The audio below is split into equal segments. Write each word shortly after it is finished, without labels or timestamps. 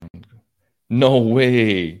No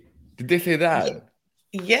way. Did they say Ye- that?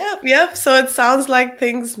 Yep, yep. So it sounds like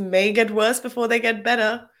things may get worse before they get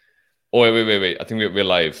better. Oh, wait. I think we're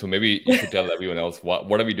live. So maybe you should tell everyone else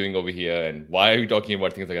what are we doing over here and why are we talking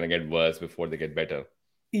about things that are going to get worse before they get better?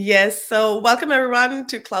 Yes, so welcome everyone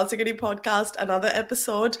to Cloud Security Podcast, another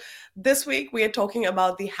episode. This week we are talking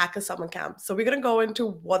about the Hacker Summer Camp. So we're going to go into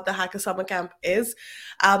what the Hacker Summer Camp is,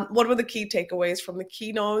 what were the key takeaways from the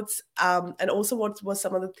keynotes, and also what were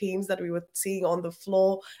some of the themes that we were seeing on the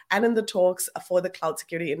floor and in the talks for the cloud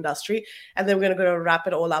security industry. And then we're going to wrap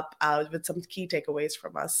it all up with some key takeaways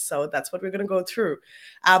from us. So that's what we're going to go through.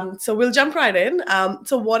 So we'll jump right in.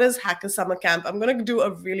 So what is Hacker Summer Camp? I'm going to do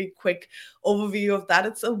a really quick overview of that.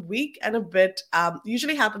 It's a week and a bit.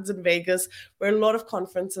 Usually happens in Vegas, where a lot of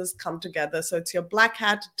conferences come together. So it's your Black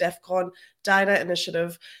Hat, DEF CON, Dyna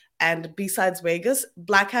Initiative, and besides Vegas,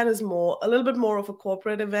 Black Hat is a little bit more of a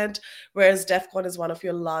corporate event, whereas DEF CON is one of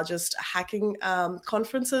your largest hacking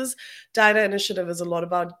conferences. Dyna Initiative is a lot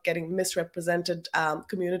about getting misrepresented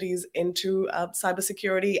communities into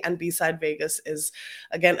cybersecurity, and beside Vegas is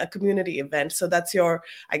again a community event. So that's your,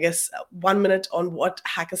 I guess, 1 minute on what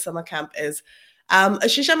Hacker Summer Camp is.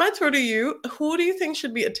 Ashish, I might throw to you. Who do you think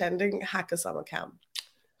should be attending Hacker Summer Camp?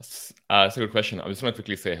 It's a good question. I just want to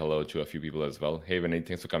quickly say hello to a few people as well. Hey, Vinny,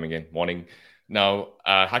 thanks for coming in. Morning. Now,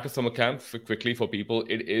 Hacker Summer Camp, quickly for people,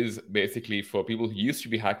 it is basically for people who used to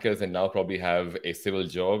be hackers and now probably have a civil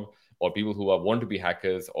job, or people who want to be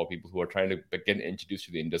hackers, or people who are trying to get introduced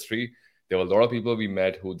to the industry. There were a lot of people we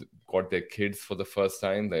met who got their kids for the first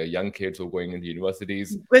time. They're young kids who are going into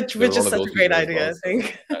universities. Which So there were which a lot is of such a those great people as idea, well. I So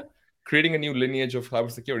think. creating a new lineage of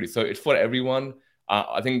cybersecurity. So it's for everyone.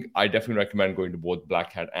 I think I definitely recommend going to both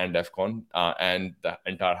Black Hat and DEF CON and the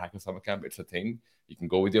entire Hacker Summer Camp. It's a thing. You can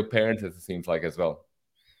go with your parents, as it seems like, as well.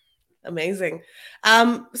 Amazing.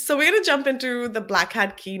 So we're going to jump into the Black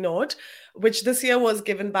Hat keynote, which this year was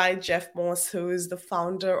given by Jeff Moss, who is the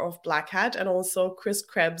founder of Black Hat, and also Chris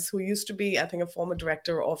Krebs, who used to be, I think, a former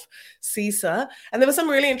director of CISA. And there were some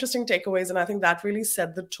really interesting takeaways, and I think that really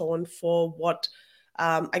set the tone for what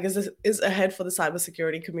I guess this is ahead for the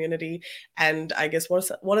cybersecurity community. And I guess what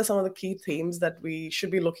are some of the key themes that we should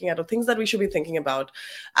be looking at, or things that we should be thinking about?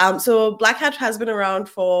 So Black Hat has been around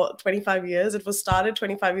for 25 years. It was started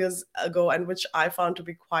 25 years ago, and which I found to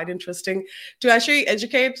be quite interesting to actually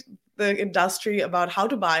educate the industry about how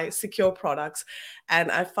to buy secure products. And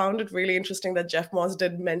I found it really interesting that Jeff Moss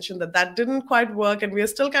did mention that that didn't quite work, and we are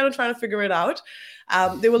still kind of trying to figure it out.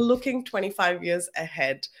 They were looking 25 years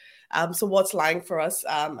ahead. So what's lying for us,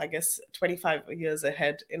 I guess, 25 years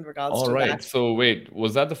ahead in regards All to right. that? So wait,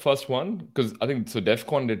 was that the first one? Because I think so. DEF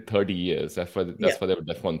CON did 30 years. Yeah. That's why they were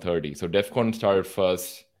DEF CON 30. So DEF CON started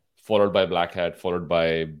first, followed by Black Hat, followed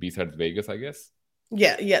by B-Sides Vegas, I guess.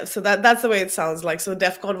 Yeah, yeah. So that's the way it sounds like. So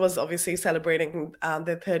DEF CON was obviously celebrating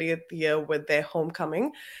their 30th year with their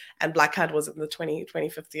homecoming, and Black Hat was in the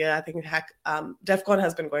 25th year. I think DEF CON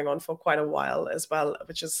has been going on for quite a while as well,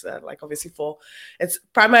 which is like obviously it's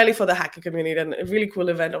primarily for the hacker community, and a really cool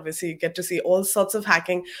event. Obviously, you get to see all sorts of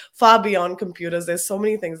hacking far beyond computers. There's so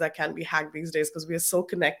many things that can be hacked these days because we are so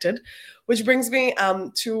connected. Which brings me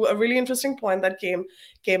to a really interesting point that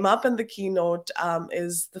came up in the keynote,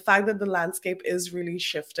 is the fact that the landscape is really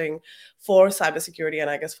shifting for cybersecurity, and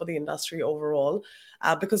I guess for the industry overall,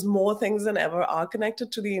 because more things than ever are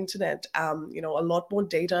connected to the internet. A lot more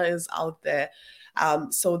data is out there.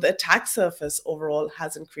 So the attack surface overall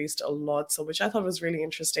has increased a lot, so which I thought was really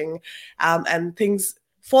interesting. And things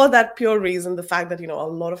for that pure reason, the fact that a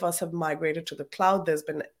lot of us have migrated to the cloud. There's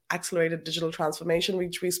been accelerated digital transformation,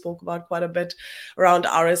 which we spoke about quite a bit around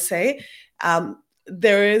RSA.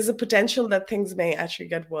 There is a potential that things may actually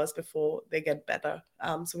get worse before they get better.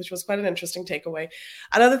 So which was quite an interesting takeaway.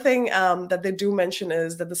 Another thing that they do mention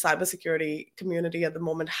is that the cybersecurity community at the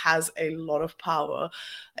moment has a lot of power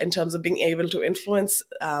in terms of being able to influence,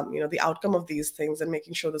 the outcome of these things and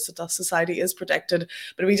making sure the society is protected.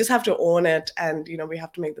 But we just have to own it, and we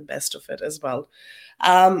have to make the best of it as well.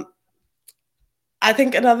 Um, I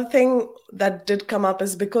think another thing that did come up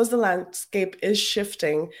is because the landscape is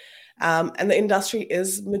shifting, and the industry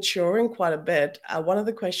is maturing quite a bit. One of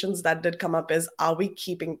the questions that did come up is, are we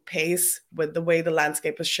keeping pace with the way the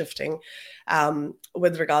landscape is shifting,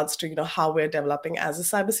 with regards to how we're developing as a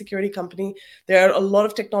cybersecurity company? There are a lot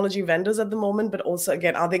of technology vendors at the moment, but also,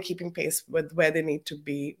 again, are they keeping pace with where they need to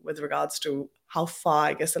be with regards to how far,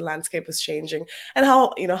 I guess, the landscape is changing, and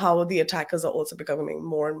how the attackers are also becoming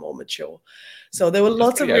more and more mature. So there were That's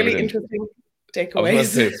lots of pretty really evident. interesting I was going to takeaways.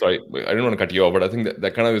 say, sorry, I didn't want to cut you off, but I think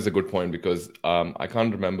that kind of is a good point because I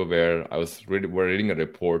can't remember where we're reading a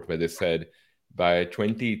report where they said by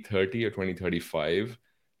 2030 or 2035,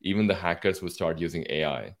 even the hackers would start using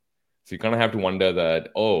AI. So you kind of have to wonder that,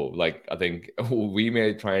 I think we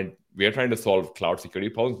are trying to solve cloud security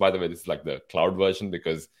problems. By the way, this is like the cloud version,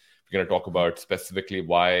 because we're going to talk about specifically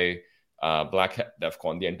why Black Hat DEF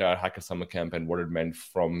CON, the entire Hacker Summer Camp, and what it meant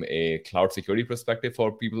from a cloud security perspective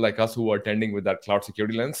for people like us who are attending with that cloud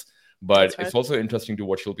security lens. But It's also interesting to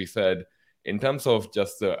what Shilpi said in terms of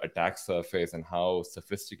just the attack surface and how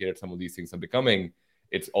sophisticated some of these things are becoming.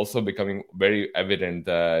 It's also becoming very evident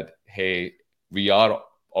that, hey, we are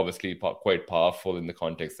obviously quite powerful in the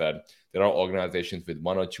context that there are organizations with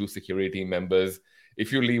 1 or 2 security team members.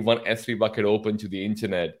 If you leave one S3 bucket open to the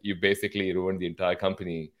internet, you basically ruined the entire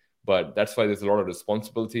company. But that's why there's a lot of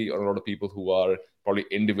responsibility on a lot of people who are probably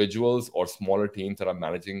individuals or smaller teams that are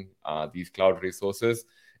managing these cloud resources.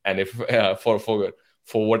 And if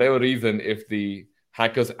for whatever reason, if the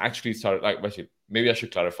hackers actually started, maybe I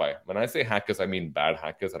should clarify. When I say hackers, I mean bad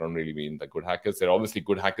hackers. I don't really mean the good hackers. There are obviously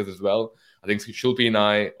good hackers as well. I think Shilpi and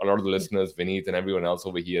I, a lot of the listeners, Vineet and everyone else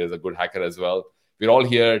over here is a good hacker as well. We're all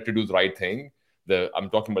here to do the right thing. I'm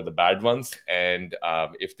talking about the bad ones. And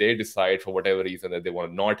if they decide for whatever reason that they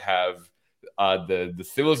want to not have the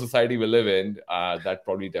civil society we live in, that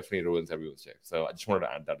probably definitely ruins everyone's day. So I just wanted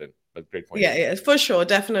to add that in. But great point. Yeah, for sure,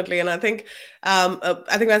 definitely. And I think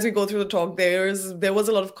as we go through the talk, there was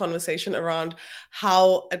a lot of conversation around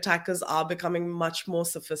how attackers are becoming much more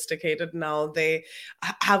sophisticated now. They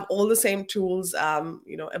have all the same tools,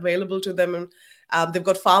 available to them. They've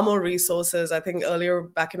got far more resources. I think earlier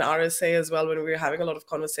back in RSA as well, when we were having a lot of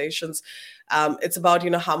conversations, it's about,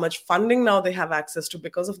 how much funding now they have access to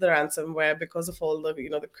because of the ransomware, because of all the,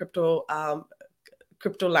 the crypto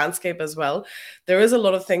landscape as well. There is a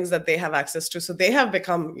lot of things that they have access to. So they have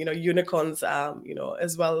become, unicorns,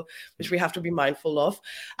 as well, which we have to be mindful of.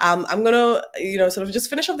 I'm going to, sort of just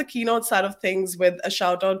finish off the keynote side of things with a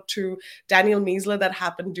shout out to Daniel Miesler that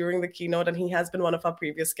happened during the keynote. And he has been one of our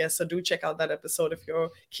previous guests. So do check out that episode if you're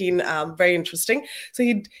keen. Very interesting. So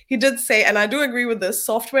he did say, and I do agree with this,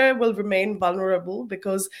 software will remain vulnerable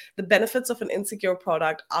because the benefits of an insecure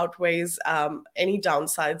product outweighs any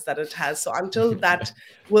downsides that it has. So until that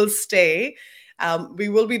will stay, we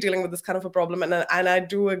will be dealing with this kind of a problem. And I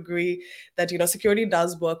do agree that, security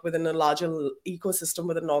does work within a larger ecosystem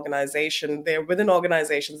within an organization. They're within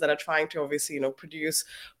organizations that are trying to obviously, produce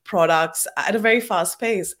products at a very fast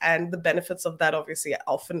pace. And the benefits of that obviously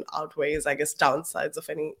often outweighs, I guess, downsides of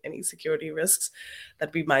any security risks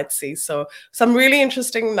that we might see. So some really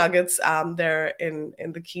interesting nuggets there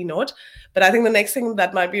in the keynote. But I think the next thing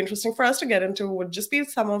that might be interesting for us to get into would just be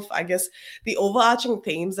some of, I guess, the overarching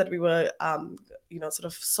themes that we were sort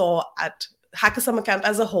of saw at Hacker Summer Camp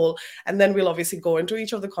as a whole, and then we'll obviously go into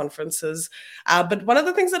each of the conferences. But one of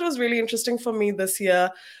the things that was really interesting for me this year,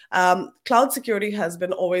 cloud security has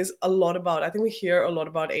been always a lot about, I think we hear a lot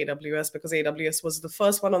about AWS because AWS was the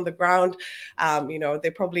first one on the ground. They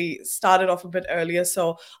probably started off a bit earlier.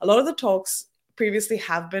 So a lot of the talks previously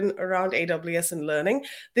have been around AWS and learning.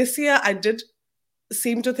 This year, I did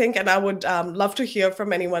seem to think, and I would love to hear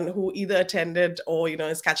from anyone who either attended or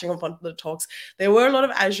is catching up on the talks. There were a lot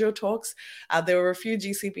of Azure talks. There were a few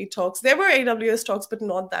GCP talks. There were AWS talks, but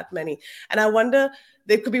not that many. And I wonder,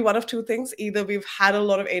 there could be one of two things. Either we've had a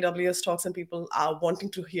lot of AWS talks and people are wanting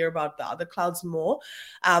to hear about the other clouds more.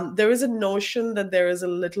 There is a notion that there is a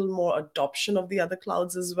little more adoption of the other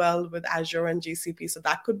clouds as well with Azure and GCP. So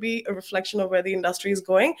that could be a reflection of where the industry is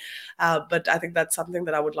going. But I think that's something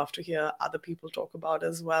that I would love to hear other people talk about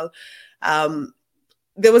as well.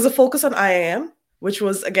 There was a focus on IAM, which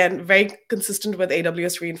was, again, very consistent with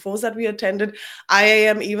AWS Reinforce that we attended.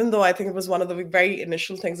 IAM, even though I think it was one of the very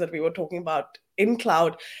initial things that we were talking about in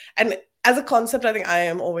cloud. And as a concept, I think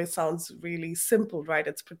IAM always sounds really simple, right?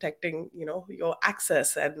 It's protecting, your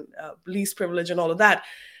access and least privilege and all of that.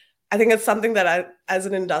 I think it's something that as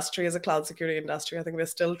an industry, as a cloud security industry, I think we're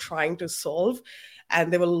still trying to solve.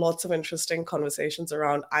 And there were lots of interesting conversations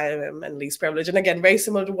around IAM and least privilege. And again, very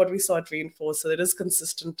similar to what we saw at Reinforce. So it is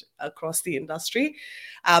consistent across the industry.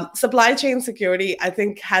 Supply chain security, I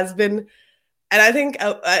think, has been, and I think,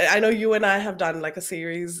 I know you and I have done like a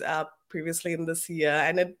series previously in this year,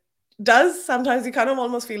 and it does sometimes, you kind of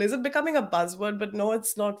almost feel, is it becoming a buzzword? But no,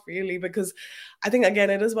 it's not really, because I think, again,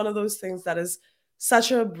 it is one of those things that is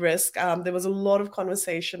such a risk. There was a lot of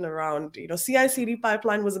conversation around, CI/CD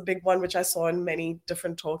pipeline was a big one, which I saw in many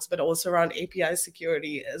different talks, but also around API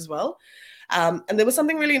security as well. And there was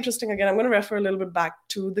something really interesting. Again, I'm going to refer a little bit back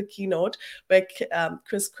to the keynote where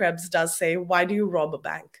Chris Krebs does say, why do you rob a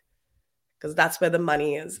bank? because that's where the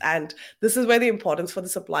money is. And this is where the importance for the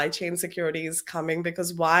supply chain security is coming,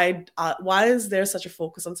 because why is there such a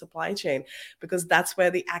focus on supply chain? Because that's where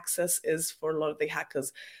the access is for a lot of the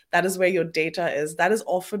hackers. That is where your data is. That is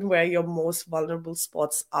often where your most vulnerable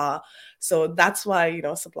spots are. So that's why,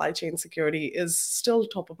 supply chain security is still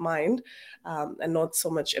top of mind, and not so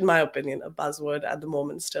much, in my opinion, a buzzword at the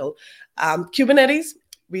moment still. Kubernetes,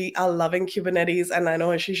 we are loving Kubernetes. And I know,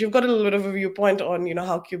 Ashish, you've got a little bit of a viewpoint on,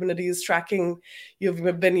 how Kubernetes is tracking. You've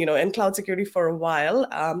been, in cloud security for a while.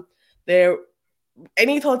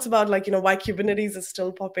 Any thoughts about why Kubernetes is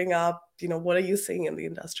still popping up? What are you seeing in the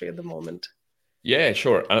industry at the moment? Yeah,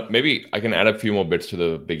 sure. Maybe I can add a few more bits to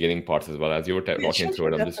the beginning parts as well. As you were talking through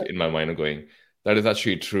it, I'm just in my mind going, that is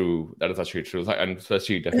actually true. And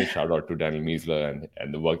especially definitely shout out to Daniel Miessler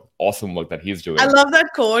and the awesome work that he's doing. I love that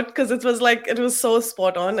quote because it was so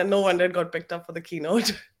spot on, and no wonder it got picked up for the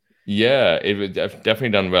keynote. Yeah, it was definitely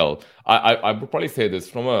done well. I would probably say this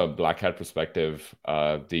from a Black Hat perspective.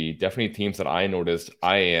 The definitely themes that I noticed,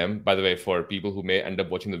 by the way, for people who may end up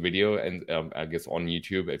watching the video and I guess on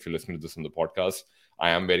YouTube, if you're listening to this on the podcast, I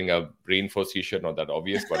am wearing a reinforced t-shirt, not that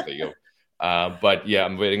obvious, but there you go. But yeah,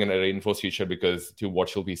 I'm wearing a reinforced t-shirt because to what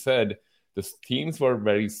Shilpi said, the themes were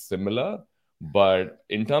very similar, but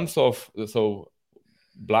in terms of, so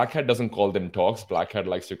Black Hat doesn't call them talks. Black Hat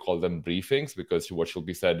likes to call them briefings because to what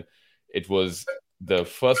Shilpi said, it was the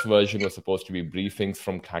first version was supposed to be briefings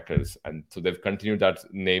from hackers. And so they've continued that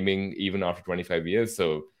naming even after 25 years.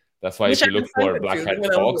 So that's why if you look for Black Hat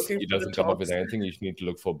talks, it doesn't come up with anything. You need to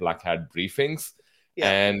look for Black Hat briefings.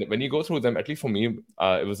 Yeah. And when you go through them, at least for me,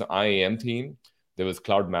 it was an IAM team, there was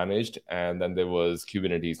cloud managed, and then there was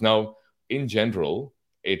Kubernetes. Now, in general,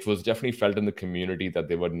 it was definitely felt in the community that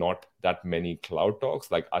there were not that many cloud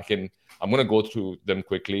talks. Like I'm going to go through them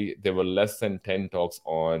quickly. There were less than 10 talks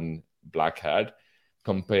on Black Hat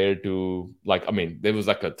compared to there was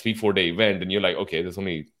like a 3-4 day event and you're like, okay, there's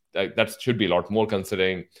only, that should be a lot more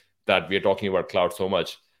considering that we're talking about cloud so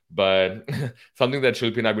much. But something that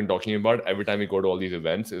Shilpi and I've been talking about every time we go to all these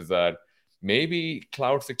events is that maybe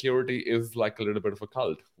cloud security is like a little bit of a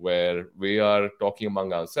cult where we are talking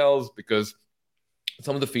among ourselves, because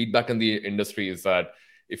some of the feedback in the industry is that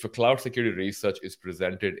if a cloud security research is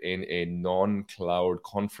presented in a non-cloud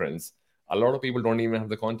conference, a lot of people don't even have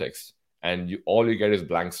the context and all you get is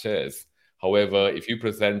blank stares. However, if you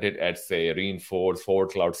present it at, say, Reinforce, Forward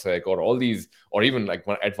CloudSec, or all these, or even like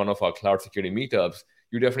at one of our cloud security meetups,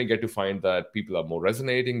 you definitely get to find that people are more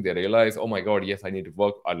resonating. They realize, oh my God, yes, I need to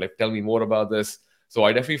work. Tell me more about this. So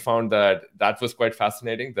I definitely found that was quite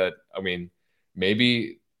fascinating. That,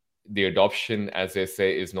 maybe the adoption, as they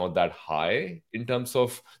say, is not that high in terms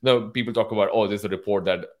of, people talk about, there's a report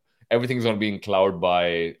that everything's going to be in cloud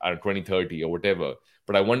by 2030 or whatever.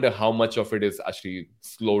 But I wonder how much of it is actually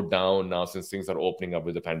slowed down now since things are opening up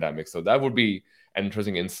with the pandemic. So that would be an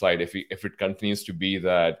interesting insight if it continues to be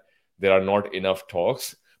that there are not enough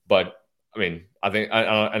talks. But I think,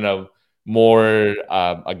 and a more,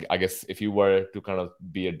 I guess, if you were to kind of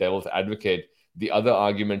be a devil's advocate, the other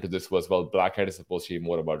argument to this was, well, Black Hat is supposed to be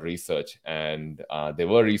more about research. And there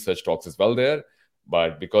were research talks as well there.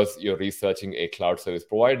 But because you're researching a cloud service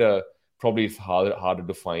provider, probably it's harder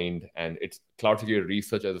to find. And it's cloud security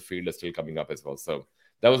research as a field is still coming up as well. So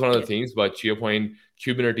that was one of the things. But to your point,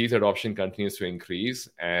 Kubernetes adoption continues to increase.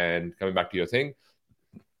 And coming back to your thing,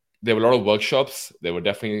 there were a lot of workshops. There were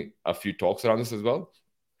definitely a few talks around this as well.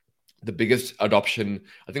 The biggest adoption,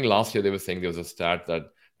 I think last year they were saying there was a stat that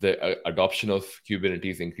the adoption of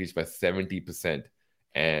Kubernetes increased by 70%.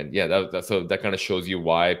 And yeah, so that kind of shows you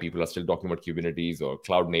why people are still talking about Kubernetes or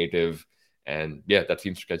cloud native. And yeah, that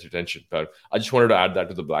seems to catch attention. But I just wanted to add that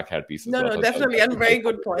to the Black Hat piece. No, definitely. And very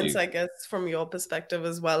good points, I guess, from your perspective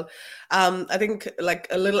as well. I think like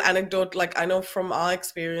a little anecdote, like I know from our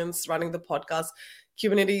experience running the podcast,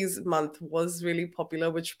 Kubernetes month was really popular,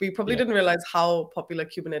 which we probably didn't realize how popular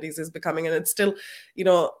Kubernetes is becoming. And it's still,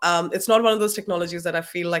 it's not one of those technologies that I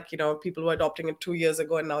feel like, people were adopting it 2 years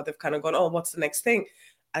ago and now they've kind of gone, oh, what's the next thing?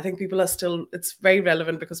 I think people are still, it's very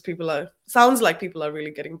relevant because sounds like people are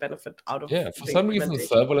really getting benefit out of it. Yeah, for some reason,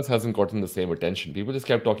 serverless hasn't gotten the same attention. People just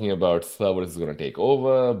kept talking about serverless is going to take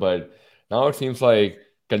over, but now it seems like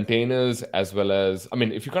containers as well as,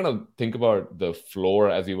 if you kind of think about the floor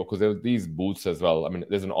as you work, because there are these booths as well.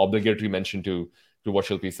 There's an obligatory mention to what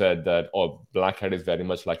Shilpi said that, Black Hat is very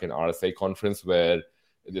much like an RSA conference where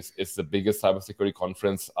this is the biggest cybersecurity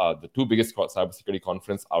conference, the two biggest cybersecurity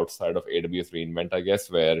conference outside of AWS reInvent, I guess,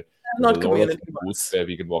 where not there's a lot of booths where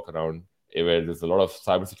we can walk around, where there's a lot of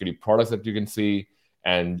cybersecurity products that you can see.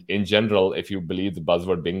 And in general, if you believe the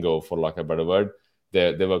buzzword bingo, for lack of a better word,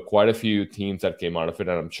 there were quite a few themes that came out of it,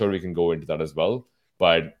 and I'm sure we can go into that as well.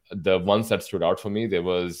 But the ones that stood out for me, there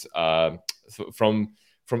was from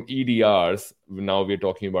EDRs. Now we're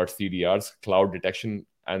talking about CDRs, cloud detection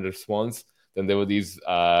and response. Then there were these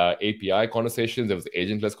API conversations. There was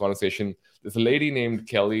agentless conversation. There's a lady named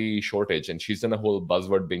Kelly Shortage, and she's done a whole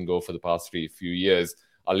buzzword bingo for the past few years.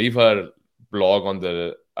 I'll leave her blog on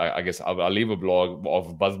the, I guess I'll leave a blog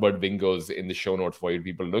of buzzword bingos in the show notes for you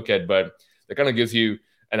people to look at. But that kind of gives you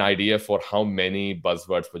an idea for how many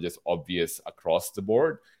buzzwords were just obvious across the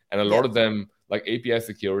board. And a lot of them, like API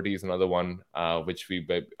security is another one, which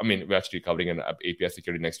we're actually covering an API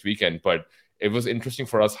security next weekend. But it was interesting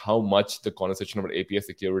for us how much the conversation about API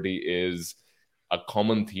security is a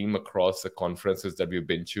common theme across the conferences that we've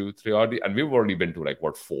been to throughout. And we've already been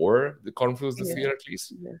to 4 the conferences this year at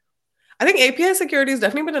least. Yeah. I think API security has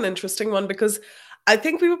definitely been an interesting one because I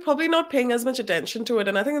think we were probably not paying as much attention to it.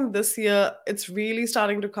 And I think in this year, it's really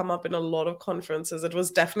starting to come up in a lot of conferences. It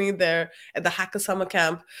was definitely there at the Hacker Summer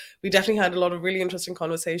Camp. We definitely had a lot of really interesting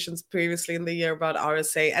conversations previously in the year about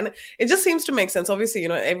RSA. And it just seems to make sense. Obviously,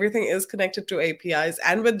 everything is connected to APIs,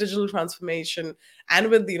 and with digital transformation and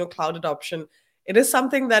with, cloud adoption. It is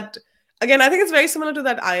something that, again, I think it's very similar to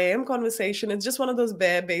that IAM conversation. It's just one of those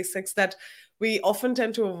bare basics that we often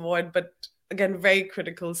tend to avoid, but again, very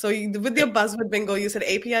critical. So with your buzzword bingo, you said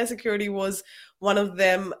API security was one of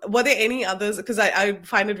them. Were there any others? Because I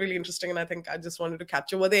find it really interesting, and I think I just wanted to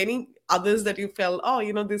capture. Were there any others that you felt,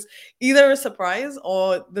 this either a surprise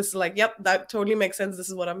or this is like, yep, that totally makes sense. This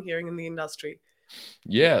is what I'm hearing in the industry.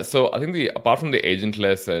 Yeah, so I think apart from the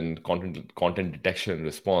agentless and content detection and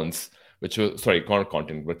response, which was, sorry, not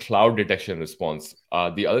content, but cloud detection and response,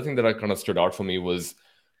 the other thing that I kind of stood out for me was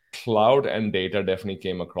cloud and data definitely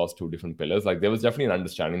came across 2 different pillars. Like there was definitely an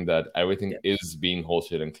understanding that everything is being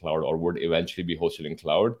hosted in cloud or would eventually be hosted in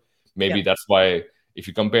cloud. Maybe that's why if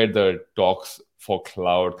you compare the talks for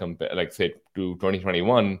cloud, say to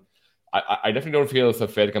 2021, I definitely don't feel it's a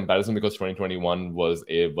fair comparison because 2021 was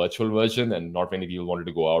a virtual version and not many people wanted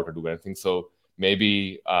to go out or do anything. So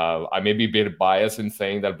maybe I may be a bit biased in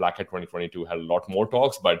saying that Black Hat 2022 had a lot more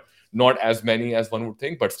talks, but not as many as one would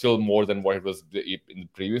think, but still more than what it was in the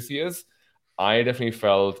previous years. I definitely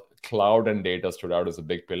felt cloud and data stood out as a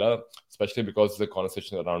big pillar, especially because the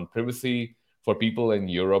conversation around privacy for people in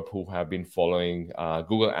Europe who have been following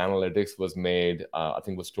Google Analytics was made, I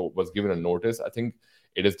think was given a notice. I think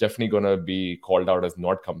it is definitely going to be called out as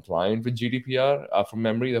not compliant with GDPR from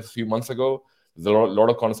memory a few months ago. There's a lot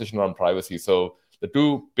of conversation around privacy. So the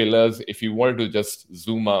 2 pillars, if you wanted to just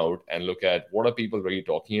zoom out and look at what are people really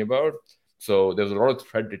talking about. So there's a lot of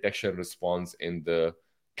threat detection response in the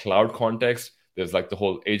cloud context. There's like the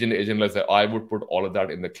whole agentless. I would put all of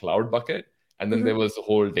that in the cloud bucket. And then there was the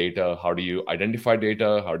whole data. How do you identify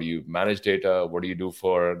data? How do you manage data? What do you do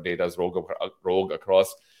for data's rogue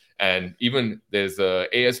across? And even there's a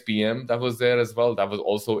ASPM that was there as well. That was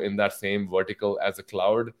also in that same vertical as a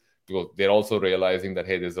cloud, because they're also realizing that,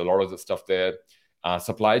 hey, there's a lot of the stuff there.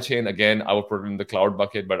 Supply chain, again, I would put it in the cloud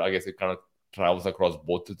bucket, but I guess it kind of travels across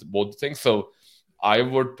both things. So I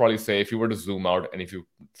would probably say if you were to zoom out and if you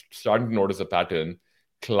start to notice a pattern,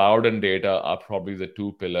 cloud and data are probably the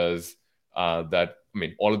 2 pillars that,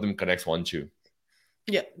 all of them connects one to.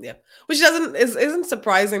 Yeah. Which isn't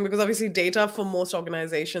surprising because obviously data for most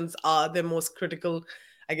organizations are their most critical,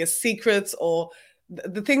 I guess, secrets or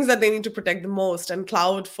the things that they need to protect the most. And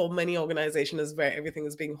cloud for many organizations is where everything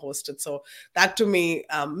is being hosted. So that to me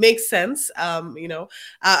makes sense. I'm going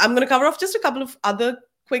to cover off just a couple of other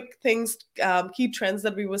quick things, key trends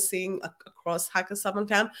that we were seeing across Hacker Summer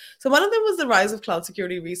Camp. So one of them was the rise of cloud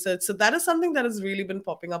security research. So that is something that has really been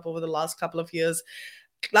popping up over the last couple of years.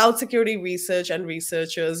 Cloud security research and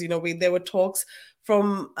researchers, there were talks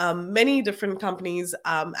from many different companies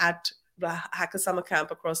at the Hacker Summer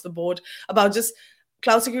Camp across the board about just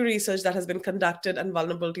cloud security research that has been conducted and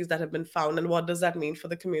vulnerabilities that have been found and what does that mean for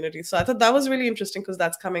the community. So I thought that was really interesting because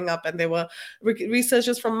that's coming up, and there were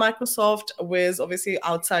researchers from Microsoft, Wiz, obviously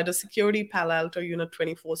Outsider Security, Palo Alto, Unit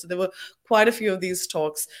 24. So there were quite a few of these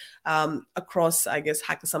talks across, I guess,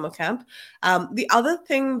 Hacker Summer Camp. The other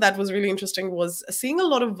thing that was really interesting was seeing a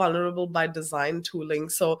lot of vulnerable by design tooling.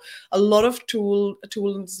 So a lot of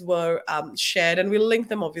tools were shared, and we'll link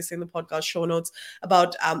them obviously in the podcast show notes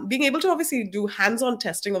about being able to obviously do hands-on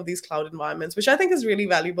testing of these cloud environments, which I think is really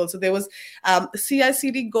valuable. So there was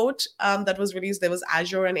CI/CD GOAT that was released. There was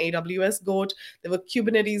Azure and AWS GOAT. There were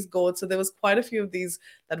Kubernetes GOAT. So there was quite a few of these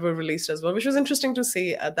that were released as well, which was interesting to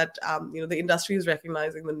see that the industry is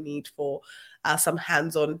recognizing the need for some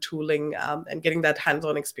hands-on tooling and getting that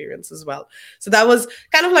hands-on experience as well. So that was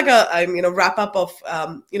kind of like a wrap up of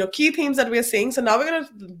key themes that we're seeing. So now we're going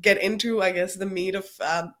to get into, I guess, the meat of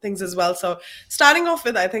things as well. So starting off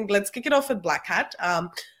with, I think let's kick it off with Black Hat.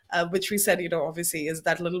 Which we said, obviously is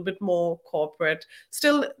that little bit more corporate.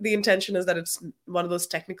 Still, the intention is that it's one of those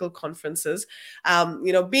technical conferences.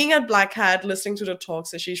 Being at Black Hat, listening to the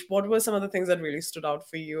talks, Ashish, what were some of the things that really stood out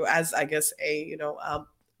for you as, I guess, a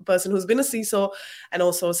person who's been a CISO and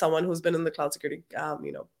also someone who's been in the cloud security,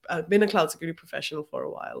 been a cloud security professional for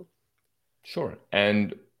a while? Sure.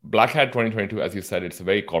 And Black Hat 2022, as you said, it's a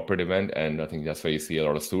very corporate event, and I think that's why you see a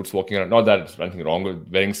lot of suits walking around. Not that there's anything wrong with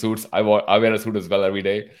wearing suits. I wear a suit as well every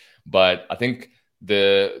day, but I think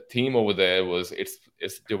the theme over there was it's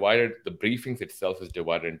divided. The briefings itself is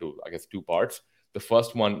divided into, I guess, two parts. The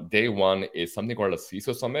first one, day one, is something called a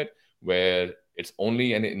CISO Summit, where it's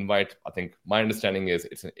only an invite. I think my understanding is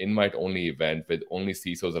it's an invite-only event with only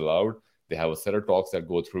CISOs allowed. They have a set of talks that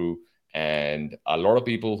go through. And a lot of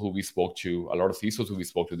people who we spoke to, a lot of CISOs who we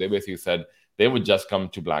spoke to, they basically said they would just come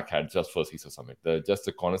to Black Hat just for CISO Summit. Just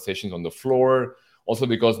the conversations on the floor. Also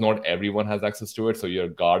because not everyone has access to it. So your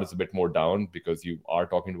guard is a bit more down because you are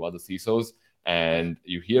talking to other CISOs and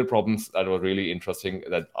you hear problems that are really interesting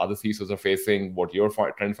that other CISOs are facing, what you're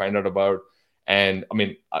trying to find out about. And I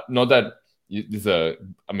mean, not that this I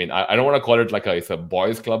don't want to call it like it's a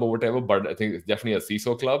boys club or whatever, but I think it's definitely a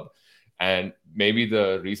CISO club. And maybe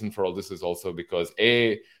the reason for all this is also because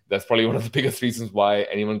that's probably one of the biggest reasons why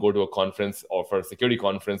anyone go to a conference or for a security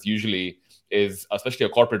conference usually is, especially a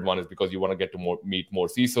corporate one, is because you want to get to meet more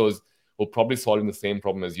CISOs who are probably solving the same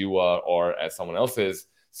problem as you are or as someone else is.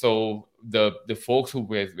 So the folks who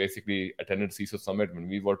basically attended CISO Summit, when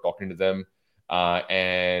we were talking to them,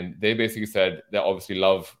 and they basically said they obviously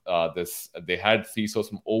love this. They had CISOs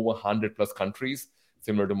from over 100 plus countries,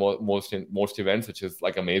 similar to most events, which is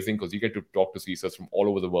like amazing because you get to talk to CISOs from all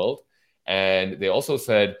over the world. And they also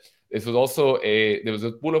said this was also there was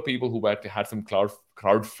a pool of people who had some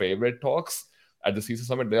crowd favorite talks at the CISO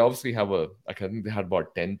Summit. They obviously have I think they had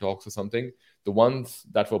about 10 talks or something. The ones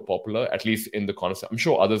that were popular, at least in the concept, I'm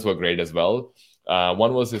sure others were great as well.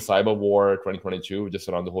 One was the Cyber War 2022, just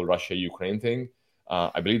around the whole Russia-Ukraine thing.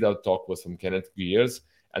 I believe that talk was from Kenneth Gears.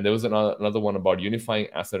 And there was another one about unifying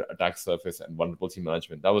asset attack surface and vulnerability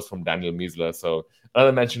management. That was from Daniel Miesler. So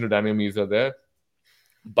another mention to Daniel Miesler there.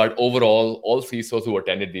 But overall, all CISOs who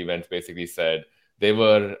attended the event basically said they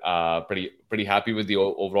were pretty happy with the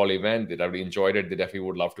overall event. They really enjoyed it. They definitely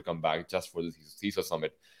would love to come back just for the CISO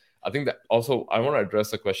Summit. I think that also I want to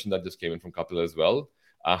address a question that just came in from Kapil as well.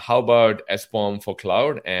 How about SBOM for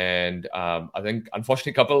cloud? And I think,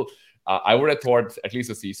 unfortunately, Kapil, I would have thought at least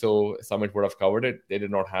the CISO Summit would have covered it. They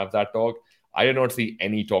did not have that talk. I did not see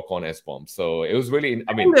any talk on SBOM. So it was really,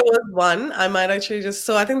 I think there was one. I might actually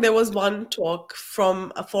I think there was one talk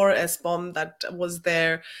for SBOM that was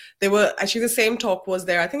there. They were actually, the same talk was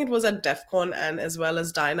there. I think it was at DEF CON and as well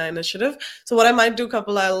as DINA Initiative. So what I might do,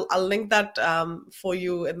 Kapil, I'll link that for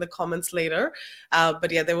you in the comments later.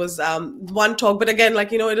 But yeah, there was one talk. But again,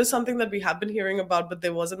 it is something that we have been hearing about, but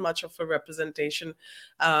there wasn't much of a representation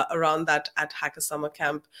around that at Hacker Summer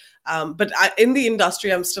Camp. But in the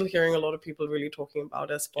industry, I'm still hearing a lot of people really talking about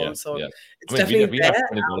SBOM. It's definitely we have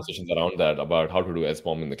many conversations around that, about how to do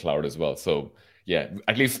SBOM in the cloud as well. So yeah,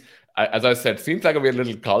 at least as I said, seems like a weird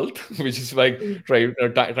little cult, which is like trying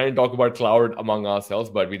to talk about cloud among ourselves,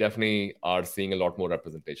 but we definitely are seeing a lot more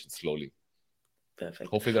representation slowly. Perfect.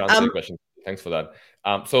 Hopefully that answers your question. Thanks for that.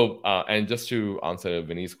 And just to answer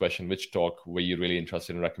Vinny's question, which talk were you really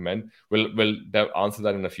interested in recommend? We'll answer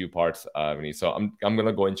that in a few parts, Vinny. So I'm going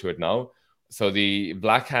to go into it now. So the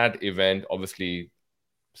Black Hat event, obviously,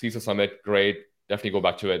 CISO Summit, great. Definitely go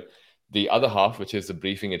back to it. The other half, which is the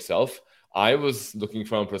briefing itself, I was looking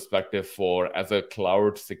from a perspective for, as a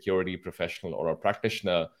cloud security professional or a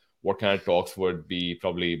practitioner, what kind of talks would be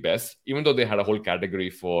probably best, even though they had a whole category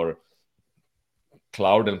for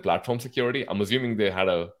cloud and platform security. I'm assuming they had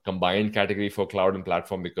a combined category for cloud and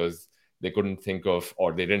platform because they couldn't think of,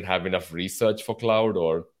 or they didn't have enough research for cloud,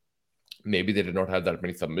 or maybe they did not have that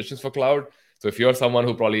many submissions for cloud. So if you're someone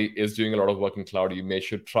who probably is doing a lot of work in cloud, you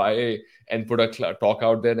should try and put a talk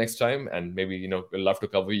out there next time. And maybe, we'll love to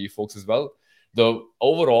cover you folks as well. Though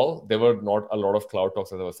overall, there were not a lot of cloud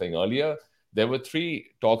talks, as I was saying earlier. There were 3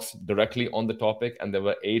 talks directly on the topic, and there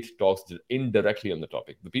were 8 talks indirectly on the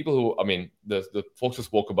topic. The people who, the folks who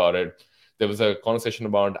spoke about it, there was a conversation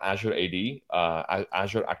about Azure AD,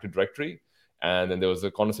 Azure Active Directory. And then there was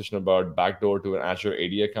a conversation about backdoor to an Azure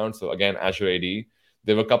AD account. So again, Azure AD.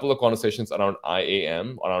 There were a couple of conversations around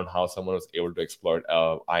IAM, around how someone was able to exploit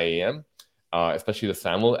IAM, especially the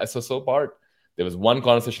SAML SSO part. There was one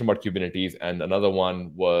conversation about Kubernetes, and another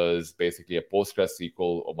one was basically a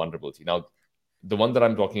PostgreSQL or vulnerability. Now, the one that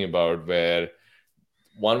I'm talking about, where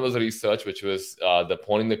one was a research which was the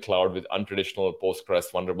pointing the cloud with untraditional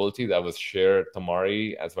Postgres vulnerability. That was Sher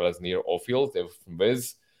Tamari as well as Nir Ophel. They were from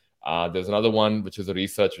Wiz. There's another one which is a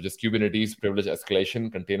research, which is Kubernetes privilege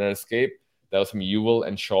escalation container escape. That was from Yuval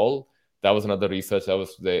and Shaul. That was another research.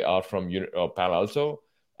 They are from Palo Alto.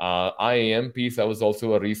 IAM piece, that was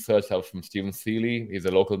also a research that was from Stephen Seeley. He's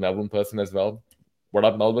a local Melbourne person as well. What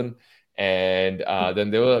up, Melbourne? And then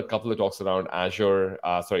there were a couple of talks around Azure.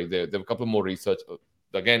 There were a couple more research.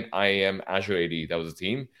 Again, IAM, Azure AD, that was a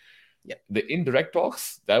theme. Yeah. The indirect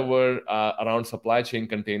talks that were around supply chain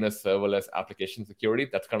containers, serverless application security.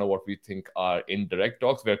 That's kind of what we think are indirect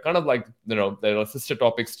talks. We're kind of like, there are sister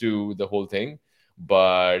topics to the whole thing.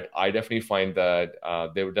 But I definitely find that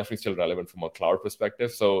they were definitely still relevant from a cloud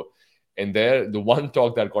perspective. So in there, the one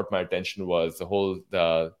talk that got my attention was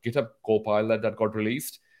the GitHub Copilot that got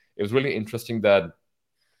released. It was really interesting that,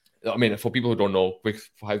 for people who don't know, quick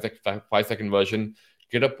 5-second version,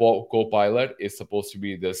 GitHub Copilot is supposed to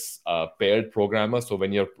be this paired programmer. So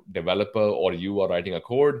when you're a developer or you are writing a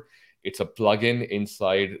code, it's a plugin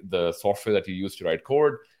inside the software that you use to write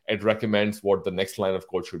code. It recommends what the next line of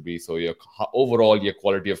code should be. So overall, your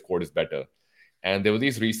quality of code is better. And there were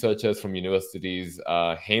these researchers from universities,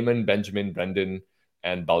 Heyman, Benjamin, Brendan,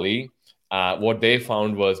 and Bali. What they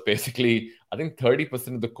found was basically, I think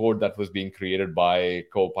 30% of the code that was being created by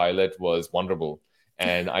Copilot was vulnerable.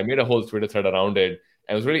 And I made a whole Twitter thread around it.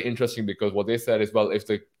 And it was really interesting because what they said is, well, if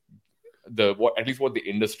at least what the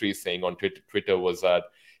industry is saying on Twitter was that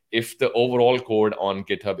if the overall code on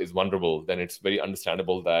GitHub is vulnerable, then it's very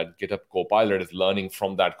understandable that GitHub Copilot is learning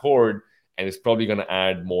from that code and is probably going to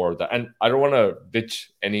add more of that. And I don't want to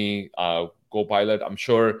ditch any Copilot. I'm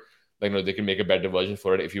sure they can make a better version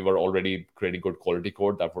for it. If you were already creating good quality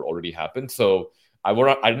code, that would already happen. So I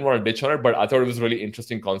didn't want to ditch on it, but I thought it was a really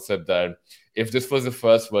interesting concept that if this was the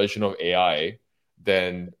first version of AI,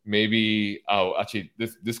 then maybe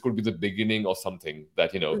this could be the beginning of something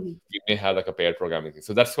that we may have like a paired programming thing.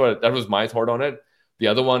 So that was my thought on it. The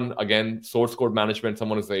other one, again, source code management.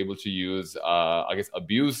 Someone is able to use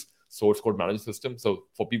Abuse source code management system. So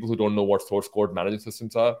for people who don't know what source code management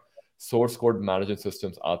systems are, source code management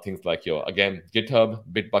systems are things like GitHub,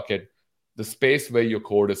 Bitbucket, the space where your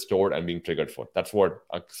code is stored and being triggered for. That's what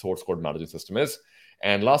a source code management system is.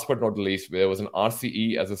 And last but not least, there was an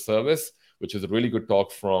RCE as a service, which is a really good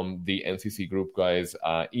talk from the NCC group guys,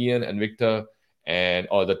 Ian and Victor. And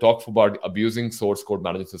the talk about abusing source code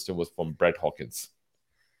management system was from Brett Hawkins.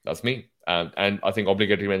 That's me. And I think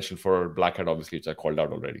obligatory mention for Black Hat, obviously, which I called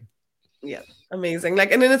out already. Yeah, amazing.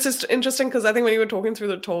 And then it's just interesting because I think when you were talking through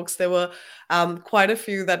the talks, there were quite a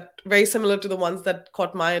few that very similar to the ones that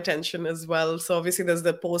caught my attention as well. So obviously there's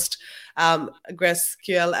the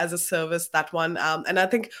PostgreSQL as a service, that one. And I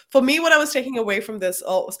think for me, what I was taking away from this,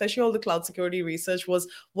 especially all the cloud security research, was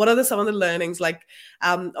what are some of the learnings? Like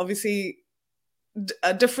obviously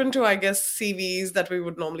different to, I guess, CVs that we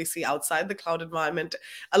would normally see outside the cloud environment.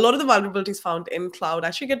 A lot of the vulnerabilities found in cloud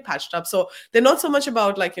actually get patched up. So they're not so much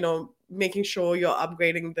about making sure you're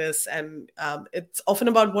upgrading this, and it's often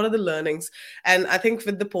about what are the learnings. And I think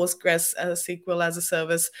with the PostgreSQL as a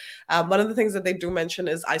service, one of the things that they do mention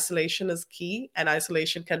is isolation is key, and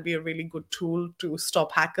isolation can be a really good tool to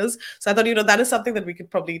stop hackers. So I thought that is something that we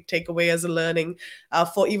could probably take away as a learning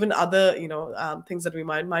for even other things that we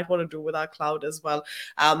might want to do with our cloud as well.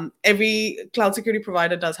 Every cloud security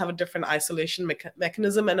provider does have a different isolation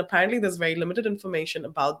mechanism, and apparently there's very limited information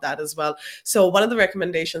about that as well. So one of the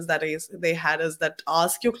recommendations they had is that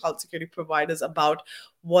ask your cloud security providers about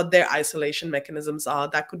what their isolation mechanisms are.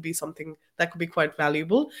 That could be something that could be quite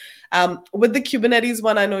valuable. With the Kubernetes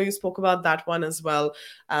one, I know you spoke about that one as well,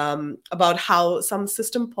 about how some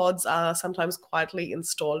system pods are sometimes quietly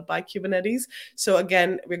installed by Kubernetes. So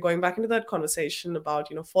again, we're going back into that conversation about,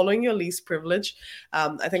 following your least privilege.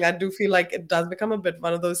 I think I do feel like it does become a bit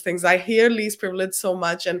one of those things. I hear least privilege so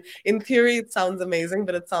much, and in theory, it sounds amazing,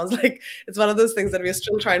 but it sounds like it's one of those things that we're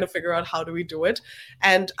still trying to figure out how do we do it.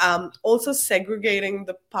 And also segregating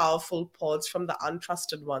the powerful pods from the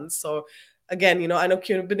untrusted ones. So again, I know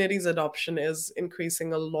Kubernetes adoption is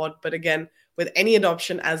increasing a lot, but again, with any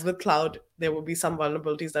adoption, as with cloud, there will be some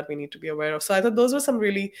vulnerabilities that we need to be aware of. So I thought those were some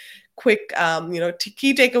really quick,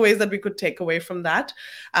 key takeaways that we could take away from that.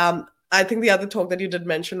 I think the other talk that you did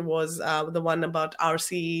mention was the one about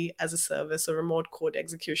RCE as a service, or remote code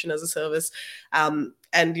execution as a service, and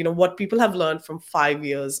what people have learned from 5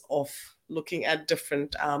 years of looking at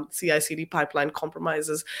different CI/CD pipeline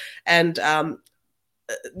compromises. And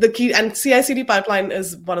the key, and CI/CD pipeline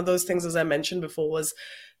is one of those things, as I mentioned before, was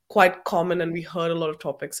quite common, and we heard a lot of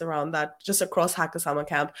topics around that just across Hacker Summer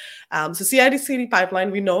Camp. So CI/CD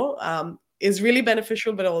pipeline, we know, is really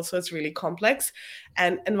beneficial, but also it's really complex,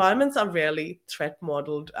 and environments are rarely threat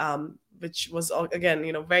modeled. Which was, again,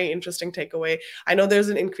 very interesting takeaway. I know there's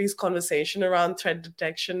an increased conversation around threat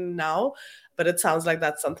detection now, but it sounds like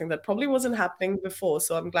that's something that probably wasn't happening before.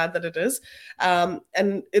 So I'm glad that it is. And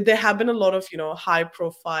there have been a lot of, high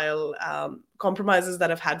profile compromises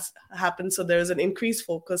that have happened. So there's an increased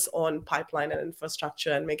focus on pipeline and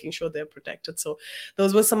infrastructure and making sure they're protected. So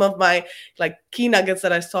those were some of my key nuggets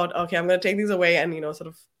that I thought, okay, I'm going to take these away and, sort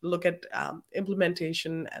of look at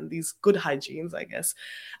implementation and these good hygienes, I guess.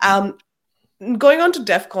 Going on to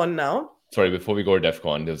DEF CON now. Sorry, before we go to DEF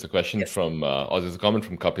CON, there's a question from, or there's a comment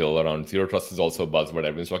from Kapil around zero trust is also a buzzword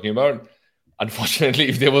everyone's talking about. Unfortunately,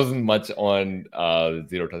 if there wasn't much on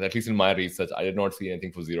zero trust, at least in my research, I did not see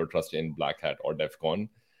anything for zero trust in Black Hat or DEF CON.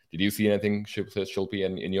 Did you see anything, Shilpi,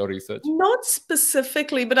 in your research? Not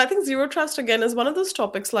specifically, but I think zero trust, again, is one of those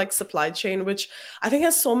topics like supply chain, which I think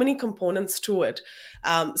has so many components to it.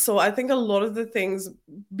 So I think a lot of the things,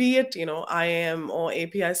 be it, IAM or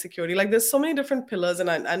API security, there's so many different pillars. And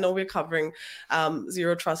I know we're covering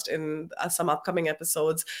zero trust in some upcoming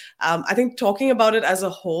episodes. I think talking about it as a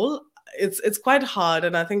whole, it's quite hard.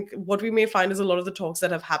 And I think what we may find is a lot of the talks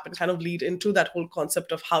that have happened kind of lead into that whole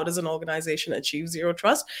concept of how does an organization achieve zero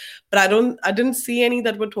trust. But I didn't see any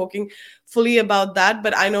that were talking fully about that.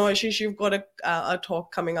 But I know, Ashish, you've got a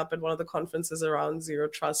talk coming up at one of the conferences around zero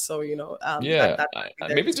trust. So,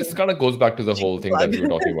 maybe this kind of goes back to the whole thing that we were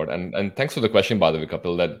talking about. And thanks for the question, by the way,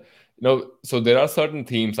 Kapil, that, so there are certain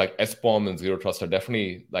themes like SBOM and zero trust are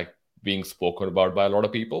definitely being spoken about by a lot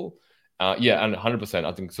of people. And 100%.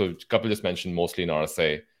 I think so. Kapil just mentioned mostly in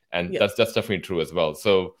RSA, and that's definitely true as well.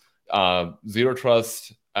 So zero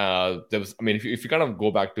trust. If you kind of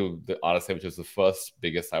go back to the RSA, which is the first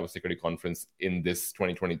biggest cybersecurity conference in this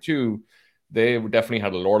 2022, they definitely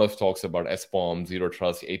had a lot of talks about SBOM, zero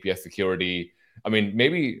trust, API security.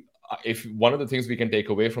 Maybe if one of the things we can take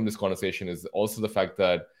away from this conversation is also the fact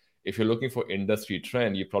that if you're looking for industry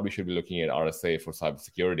trend, you probably should be looking at RSA for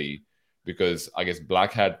cybersecurity. Because I guess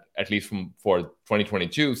Black Hat, at least for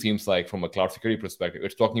 2022, seems like from a cloud security perspective,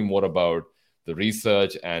 it's talking more about the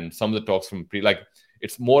research and some of the talks from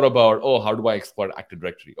it's more about, how do I exploit Active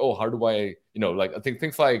Directory? How do I, I think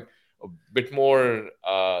things like a bit more,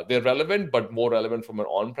 they're relevant, but more relevant from an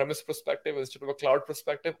on-premise perspective instead of a cloud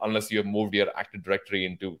perspective, unless you have moved your Active Directory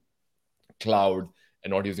into cloud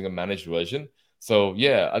and not using a managed version. So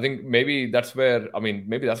I think maybe that's where, we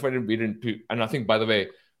didn't, and I think, by the way,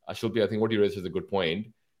 Shilpi, I think what you raised is a good point.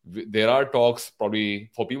 There are talks probably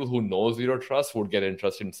for people who know zero trust would get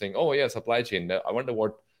interested in saying, supply chain. I wonder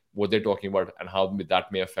what they're talking about and how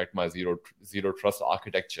that may affect my zero trust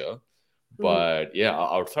architecture. Mm-hmm. But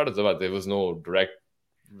outside of that, there was no direct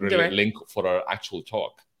link for our actual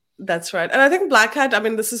talk. That's right. And I think Black Hat,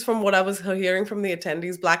 this is from what I was hearing from the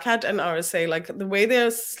attendees, Black Hat and RSA, the way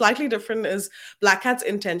they're slightly different is Black Hat's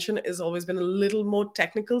intention has always been a little more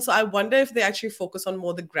technical. So I wonder if they actually focus on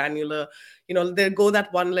more the granular, they go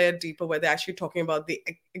that one layer deeper where they're actually talking about the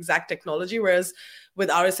exact technology. Whereas with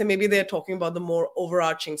RSA, maybe they're talking about the more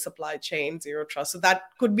overarching supply chain, zero trust. So that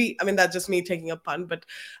could be, that's just me taking a pun, but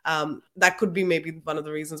that could be maybe one of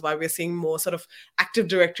the reasons why we're seeing more sort of Active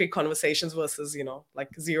Directory conversations versus,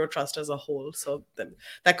 zero trust as a whole. So then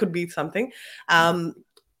that could be something.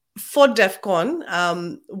 For DEF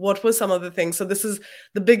CON, what were some of the things? So this is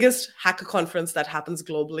the biggest hacker conference that happens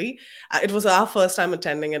globally. It was our first time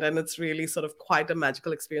attending it, and it's really sort of quite a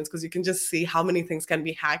magical experience because you can just see how many things can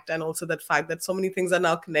be hacked, and also that fact that so many things are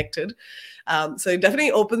now connected. So it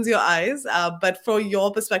definitely opens your eyes. But for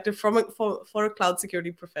your perspective, for a cloud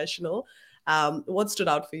security professional, what stood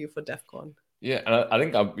out for you for DEF CON? Yeah, and I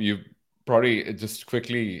think you probably just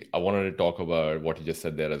quickly, I wanted to talk about what you just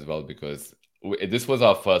said there as well, because this was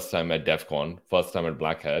our first time at DEF CON, first time at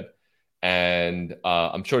Black Hat. And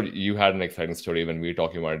I'm sure you had an exciting story when we were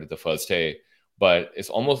talking about it the first day, but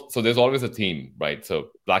it's almost, so there's always a theme, right? So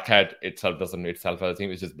Black Hat itself doesn't itself have a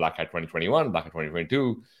theme. It's just Black Hat 2021, Black Hat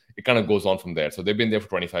 2022. It kind of goes on from there. So they've been there for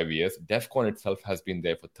 25 years. DEF CON itself has been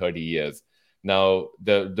there for 30 years. Now,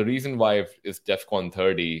 the reason why is DEF CON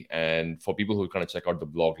 30, and for people who kind of check out the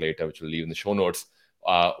blog later, which we'll leave in the show notes,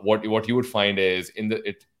 what you would find is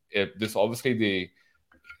this obviously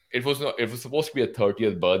it was supposed to be a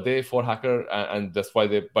 30th birthday for Hacker, and that's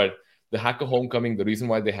why but the Hacker Homecoming, the reason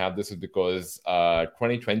why they have this is because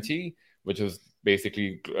 2020, which was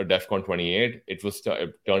basically DEF CON 28, it was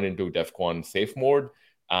turned into DEF CON Safe Mode.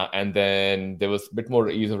 And then there was a bit more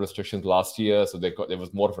ease of restrictions last year. So there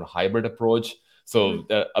was more of a hybrid approach. So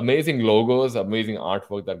amazing logos, amazing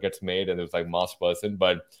artwork that gets made, and it was like mass person.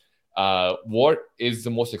 But what is the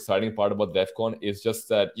most exciting part about DEF CON is just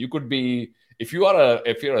that you could be, if you're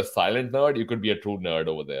a silent nerd, you could be a true nerd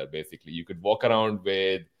over there. Basically, you could walk around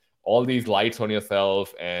with all these lights on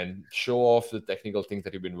yourself and show off the technical things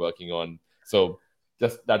that you've been working on. So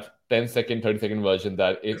just that 10-second, 30-second version,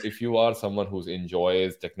 that if you are someone who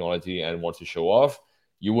enjoys technology and wants to show off,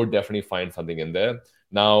 you would definitely find something in there.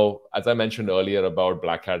 Now, as I mentioned earlier about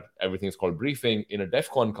Black Hat, everything is called briefing. In a DEF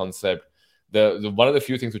CON concept, the one of the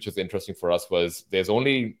few things which was interesting for us was there's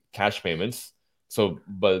only cash payments. So,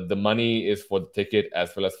 but the money is for the ticket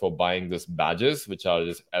as well as for buying these badges, which are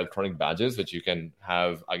just electronic badges, which you can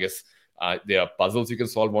have, I guess, there are puzzles you can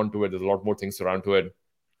solve onto it. There's a lot more things around to it.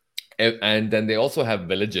 And then they also have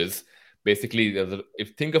villages. Basically,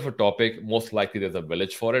 if think of a topic, most likely there's a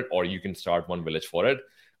village for it, or you can start one village for it.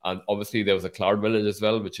 And obviously, there was a cloud village as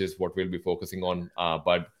well, which is what we'll be focusing on.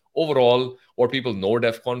 But overall, what people know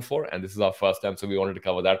DEF CON for, and this is our first time, so we wanted to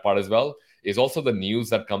cover that part as well, is also the news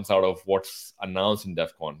that comes out of what's announced in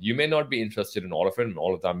DEF CON. You may not be interested in all of it, and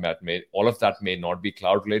all of that may not be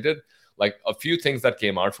cloud related. Like a few things that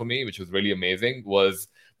came out for me, which was really amazing, was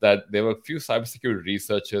that there were a few cybersecurity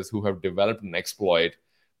researchers who have developed an exploit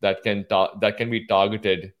that can be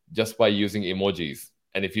targeted just by using emojis.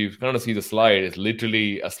 And if you kind of see the slide, it's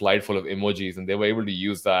literally a slide full of emojis, and they were able to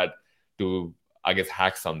use that to, I guess,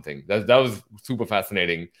 hack something. That was super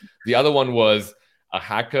fascinating. The other one was a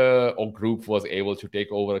hacker or group was able to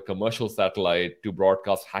take over a commercial satellite to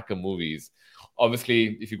broadcast hacker movies.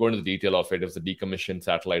 Obviously, if you go into the detail of it, it was a decommissioned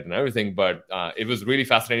satellite and everything, but it was really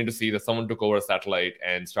fascinating to see that someone took over a satellite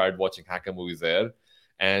and started watching hacker movies there.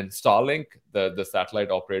 And Starlink, the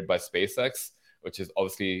satellite operated by SpaceX, which is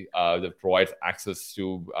obviously that provides access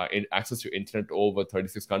to internet over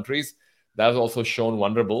 36 countries, that was also shown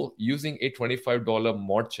vulnerable using a $25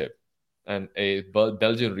 mod chip. And a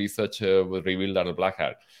Belgian researcher was revealed that on Black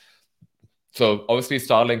Hat. So obviously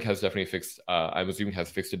Starlink has definitely fixed, I'm assuming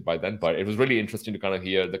has fixed it by then, but it was really interesting to kind of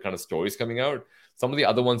hear the kind of stories coming out. Some of the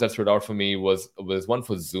other ones that stood out for me was one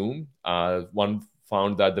for Zoom. One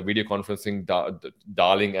found that the video conferencing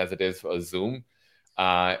darling as it is for Zoom,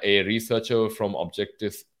 a researcher from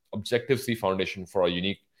Objective-C Foundation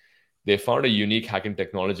they found a unique hacking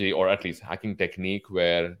technology, or at least hacking technique,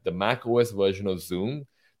 where the Mac OS version of Zoom,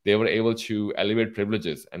 they were able to elevate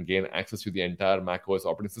privileges and gain access to the entire Mac OS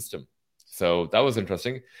operating system. So that was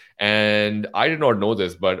interesting. And I did not know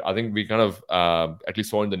this, but I think we kind of at least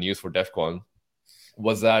saw in the news for DEF CON,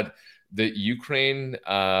 was that the Ukraine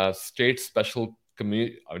State Special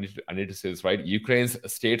I need to say this right. Ukraine's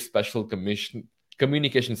State Special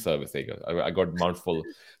Communication Service. There you go. I got a mouthful.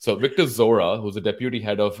 So Victor Zora, who's the deputy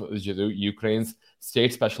head of Ukraine's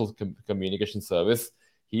State Special Communication Service,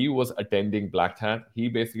 he was attending Black Hat. He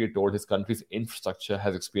basically told his country's infrastructure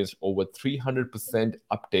has experienced over 300%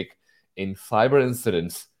 uptick in cyber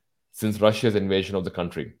incidents since Russia's invasion of the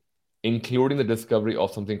country, including the discovery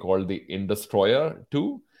of something called the Indestroyer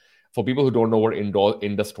 2. For people who don't know what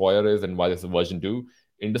Indestroyer is and why this is version 2,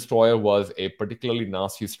 Indestroyer was a particularly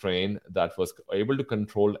nasty strain that was able to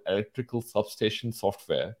control electrical substation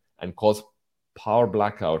software and cause power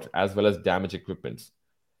blackout as well as damage equipment.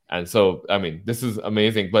 And so, I mean, this is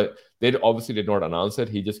amazing, but they obviously did not announce it.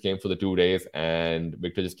 He just came for the 2 days and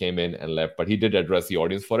Victor just came in and left, but he did address the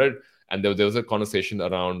audience for it. And there was a conversation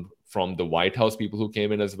around from the White House people who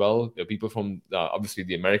came in as well. There are people from obviously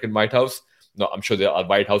the American White House. No, I'm sure there are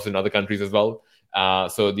White House in other countries as well.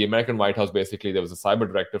 So the American White House, basically, there was a cyber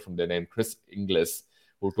director from there named Chris Inglis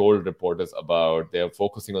who told reporters about they're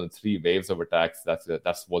focusing on the 3 waves of attacks.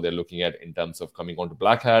 That's what they're looking at in terms of coming onto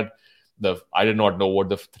Black Hat. I did not know what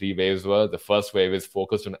the 3 waves were. The first wave is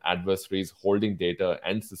focused on adversaries holding data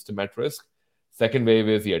and system at risk. Second wave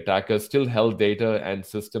is the attackers still held data and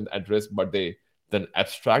system at risk, but they then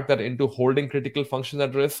abstract that into holding critical functions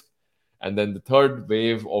at risk. And then the third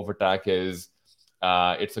wave of attack is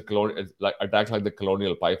it's attack like the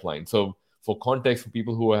Colonial Pipeline. So for context, for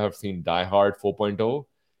people who have seen Die Hard 4.0,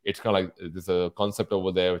 it's kind of like there's a concept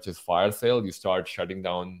over there which is fire sale. You start shutting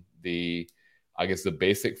down the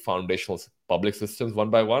basic foundational public systems one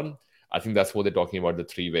by one. I think that's what they're talking about, the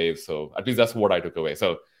 3 waves. So at least that's what I took away.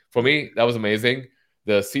 So for me, that was amazing.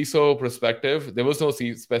 The CISO perspective, there was no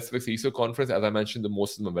specific CISO conference, as I mentioned, the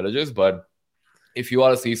most of the villages. But if you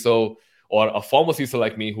are a CISO or a former CISO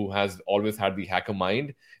like me who has always had the hacker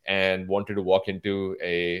mind and wanted to walk into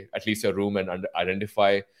at least a room and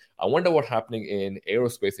identify, I wonder what's happening in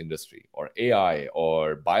aerospace industry or AI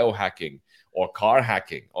or biohacking or car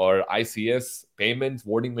hacking or ICS, payments,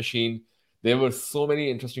 voting machine. There were so many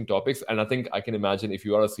interesting topics. And I think I can imagine if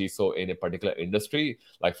you are a CISO in a particular industry,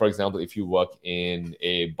 like for example, if you work in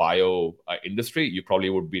a bio industry, you probably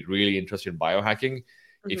would be really interested in biohacking.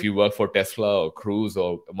 If you work for Tesla or Cruise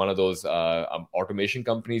or one of those automation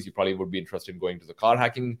companies, you probably would be interested in going to the car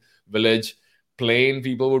hacking village. Plane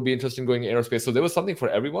people would be interested in going aerospace. So there was something for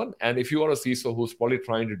everyone. And if you are a CISO who's probably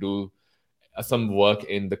trying to do some work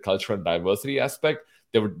in the cultural diversity aspect,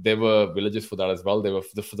 there were villages for that as well. They were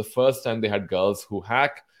for the first time they had girls who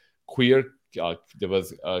hack, queer. There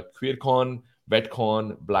was QueerCon,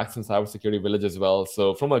 VetCon, Blacks in Cybersecurity Village as well.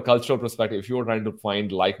 So from a cultural perspective, if you were trying to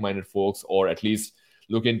find like-minded folks or at least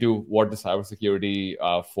look into what the cybersecurity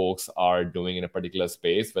folks are doing in a particular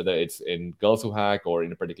space, whether it's in Girls Who Hack or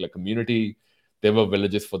in a particular community, there were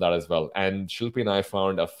villages for that as well. And Shilpi and I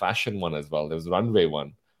found a fashion one as well. There was a runway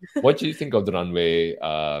one. What do you think of the runway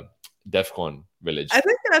DEF CON village?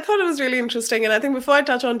 I thought it was really interesting. And I think before I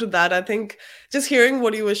touch on to that, I think just hearing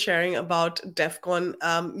what you were sharing about DEF CON,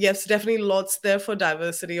 yes, definitely lots there for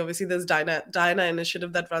diversity. Obviously, there's Diana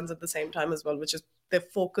initiative that runs at the same time as well, which is their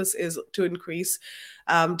focus is to increase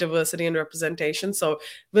diversity and representation. So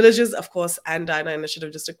villages, of course, and Diana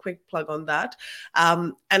initiative, just a quick plug on that.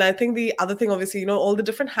 And I think the other thing, obviously, all the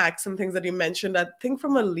different hacks and things that you mentioned, I think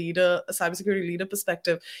from a cybersecurity leader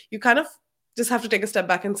perspective, you kind of just have to take a step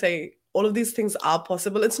back and say, all of these things are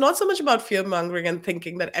possible. It's not so much about fear mongering and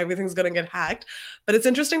thinking that everything's going to get hacked, but it's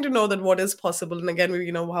interesting to know that what is possible. And again,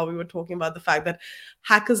 how we were talking about the fact that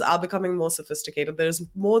hackers are becoming more sophisticated. There's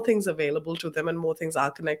more things available to them and more things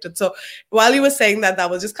are connected. So while you were saying that, that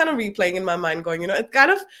was just kind of replaying in my mind going, you're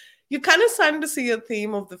kind of starting to see a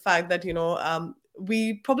theme of the fact that,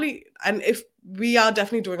 we probably, and if we are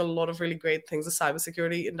definitely doing a lot of really great things, the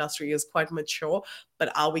cybersecurity industry is quite mature,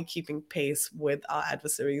 but are we keeping pace with our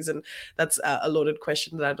adversaries? And that's a loaded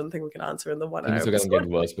question that I don't think we can answer in the 1 hour. Things are going to get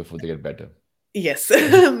worse before they get better. Yes,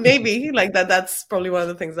 maybe like that. That's probably one of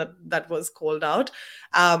the things that was called out.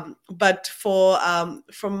 But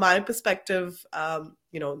from my perspective,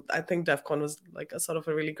 I think DEF CON was like a sort of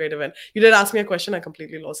a really great event. You did ask me a question. I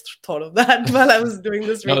completely lost thought of that while I was doing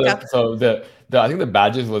this recap. So I think the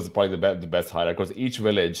badges was probably the best highlight, because each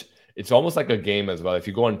village, it's almost like a game as well. If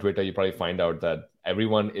you go on Twitter, you probably find out that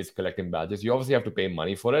everyone is collecting badges. You obviously have to pay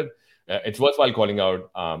money for it. It's worthwhile calling out,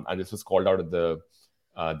 and this was called out at the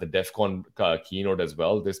DEF CON keynote as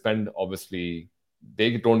well.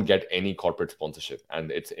 They don't get any corporate sponsorship,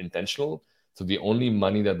 and it's intentional. So the only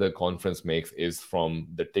money that the conference makes is from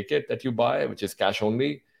the ticket that you buy, which is cash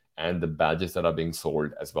only, and the badges that are being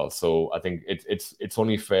sold as well. So I think it's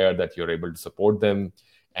only fair that you're able to support them,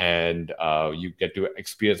 and you get to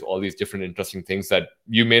experience all these different interesting things that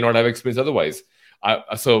you may not have experienced otherwise.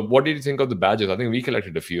 So what did you think of the badges? I think we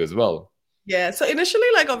collected a few as well. Yeah. So initially,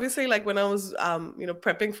 obviously, when I was,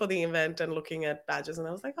 prepping for the event and looking at badges, and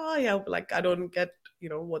I was like, oh yeah, I don't get,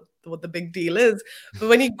 what the big deal is. But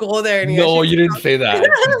when you go there, and you didn't say that.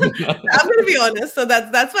 I'm going to be honest. So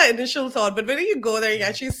that's my initial thought. But when you go there, you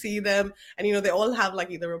actually see them, and they all have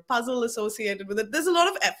either a puzzle associated with it. There's a lot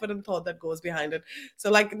of effort and thought that goes behind it. So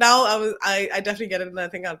now I definitely get it, and I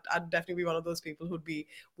think I'd definitely be one of those people who'd be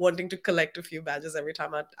wanting to collect a few badges every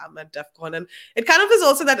time I'm at DEF CON. And it kind of is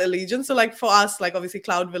also that allegiance. So for us, obviously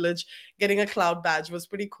Cloud Village, getting a cloud badge was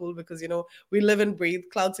pretty cool because, we live and breathe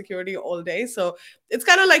cloud security all day. So it's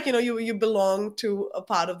kind of you belong to a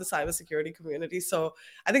part of the cybersecurity community. So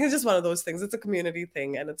I think it's just one of those things. It's a community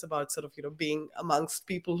thing, and it's about sort of, being amongst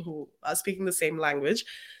people who are speaking the same language.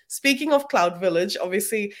 Speaking of Cloud Village,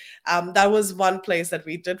 obviously, that was one place that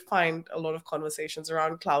we did find a lot of conversations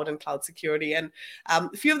around cloud and cloud security. And a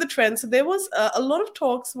few of the trends, so there was a lot of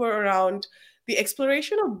talks were around the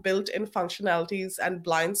exploration of built-in functionalities and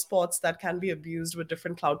blind spots that can be abused with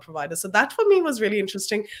different cloud providers. So that for me was really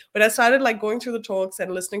interesting. When I started going through the talks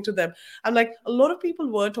and listening to them, I'm a lot of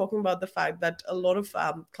people were talking about the fact that a lot of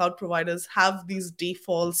cloud providers have these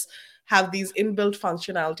defaults, have these inbuilt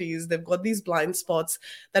functionalities. They've got these blind spots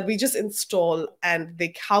that we just install, and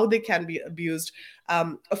how they can be abused.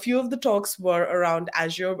 A few of the talks were around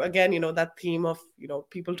Azure. Again, that theme of,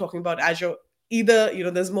 people talking about Azure.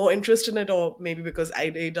 Either, there's more interest in it, or maybe because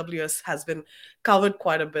AWS has been covered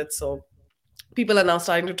quite a bit. So people are now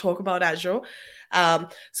starting to talk about Azure.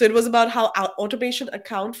 So it was about how our automation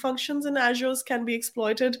account functions in Azure can be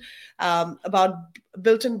exploited, about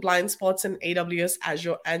built-in blind spots in AWS,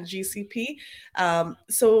 Azure, and GCP.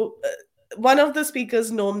 one of the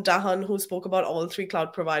speakers, Noam Dahan, who spoke about all three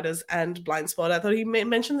cloud providers and blind spot, I thought he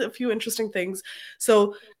mentioned a few interesting things.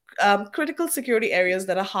 So, critical security areas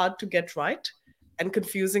that are hard to get right and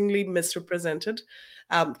confusingly misrepresented.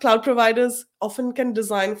 Cloud providers often can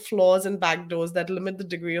design flaws and backdoors that limit the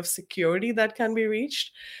degree of security that can be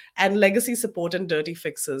reached, and legacy support and dirty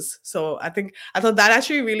fixes. So I thought that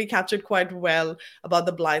actually really captured quite well about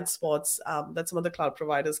the blind spots that some of the cloud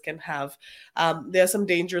providers can have. There are some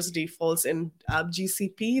dangerous defaults in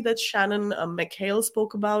GCP that Shannon McHale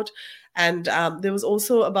spoke about. And there was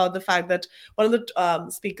also about the fact that one of the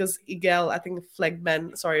speakers, Igel, I think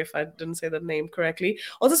Flegman, sorry if I didn't say the name correctly,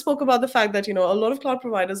 also spoke about the fact that, a lot of cloud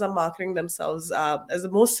providers are marketing themselves as the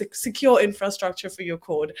most secure infrastructure for your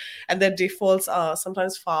code, and their defaults are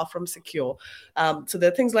sometimes far from secure. So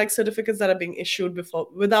there are things like certificates that are being issued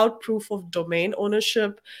without proof of domain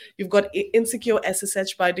ownership. You've got insecure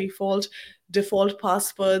SSH by default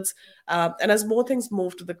passwords. And as more things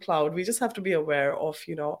move to the cloud, we just have to be aware of,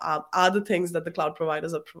 are the things that the cloud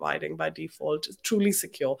providers are providing by default truly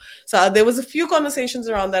secure? So there was a few conversations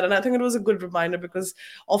around that. And I think it was a good reminder, because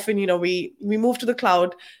often, we move to the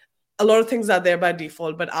cloud, a lot of things are there by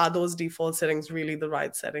default, but are those default settings really the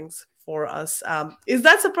right settings for us? Is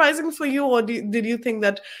that surprising for you, or did you think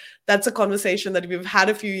that that's a conversation that we've had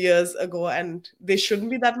a few years ago and there shouldn't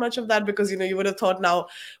be that much of that? Because, you would have thought now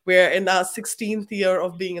we're in our 16th year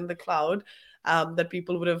of being in the cloud, that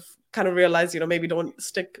people would have kind of realized, maybe don't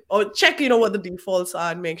stick or check, what the defaults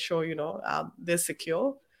are and make sure, they're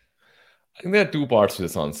secure. I think there are two parts to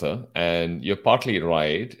this answer, and you're partly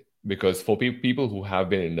right, because for people who have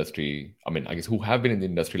been in industry, I mean, I guess who have been in the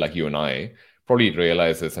industry like you and I, probably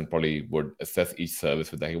realize this and probably would assess each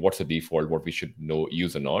service with like, what's the default, what we should know,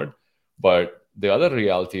 use or not. But the other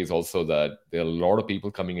reality is also that there are a lot of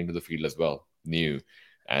people coming into the field as well, new,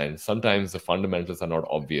 and sometimes the fundamentals are not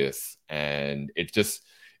obvious, and it's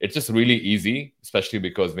just really easy, especially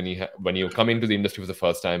because when you come into the industry for the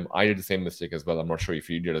first time. I did the same mistake as well. I'm not sure if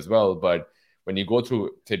you did as well, but when you go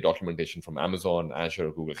through, say, documentation from Amazon,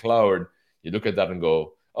 Azure, Google Cloud, you look at that and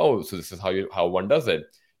go, oh, so this is how one does it.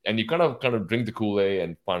 And you kind of drink the Kool-Aid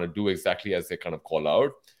and kind of do exactly as they kind of call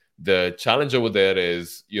out. The challenge over there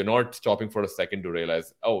is you're not stopping for a second to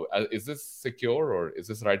realize, oh, is this secure, or is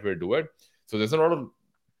this the right way to do it? So there's a lot of,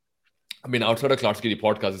 I mean, outside of Cloud Security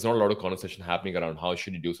Podcast, there's not a lot of conversation happening around how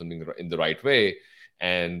should you do something in the right way.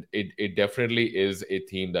 And it definitely is a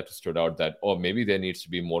theme that stood out, that, oh, maybe there needs to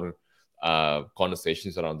be more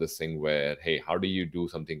conversations around this thing where, hey, how do you do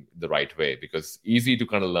something the right way? Because easy to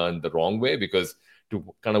kind of learn the wrong way, because to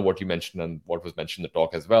kind of what you mentioned and what was mentioned in the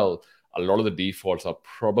talk as well, a lot of the defaults are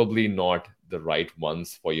probably not the right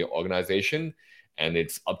ones for your organization. And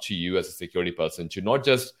it's up to you as a security person to not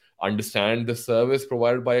just understand the service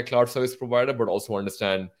provided by a cloud service provider, but also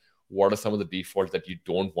understand what are some of the defaults that you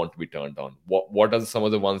don't want to be turned on. What are some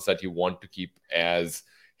of the ones that you want to keep as,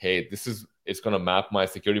 hey, it's going to map my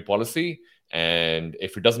security policy, and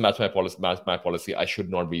if it doesn't match my policy, I should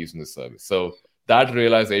not be using this service. So that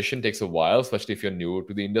realization takes a while, especially if you're new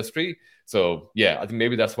to the industry. So yeah, I think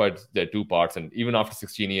maybe that's why there are two parts. And even after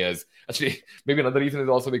 16 years, actually, maybe another reason is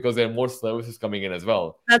also because there are more services coming in as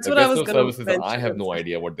well. That's what I was going to services that I have no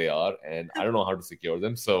idea what they are, and I don't know how to secure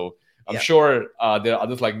them. So I'm Yeah. sure there are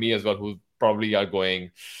others like me as well who probably are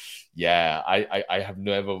going, yeah, I have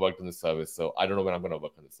never worked on this service, so I don't know when I'm going to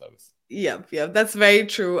work on this service. Yeah, that's very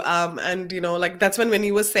true. And like that's when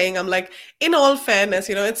you were saying, I'm like, in all fairness,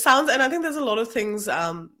 it sounds, and I think there's a lot of things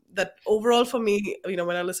that overall for me,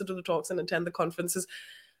 when I listen to the talks and attend the conferences,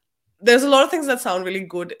 there's a lot of things that sound really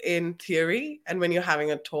good in theory and when you're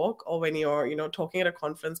having a talk, or when you're talking at a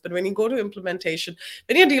conference, but when you go to implementation,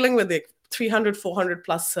 when you're dealing with the 300 400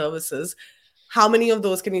 plus services, how many of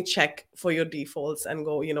those can you check for your defaults and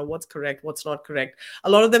go, what's correct, what's not correct? A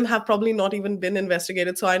lot of them have probably not even been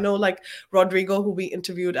investigated. So I know like Rodrigo, who we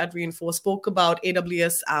interviewed at Reinforce, spoke about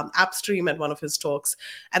AWS AppStream at one of his talks.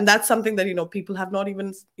 And that's something that, people have not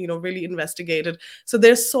even, really investigated. So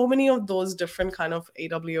there's so many of those different kind of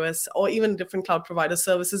AWS or even different cloud provider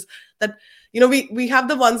services that, we have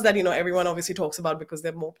the ones that, everyone obviously talks about because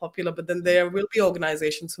they're more popular, but then there will be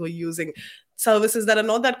organizations who are using services that are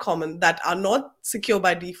not that common, that are not secure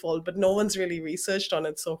by default, but no one's really researched on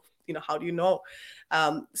it. So, how do you know?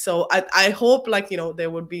 So I hope there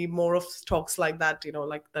would be more of talks like that,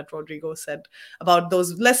 like that Rodrigo said, about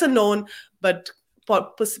those lesser known, but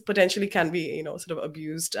potentially can be, sort of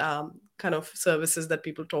abused kind of services that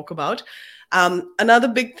people talk about. Another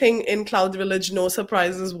big thing in Cloud Village, no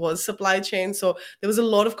surprises, was supply chain. So there was a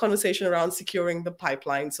lot of conversation around securing the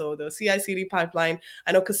pipeline. So the CI/CD pipeline.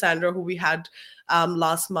 I know Cassandra, who we had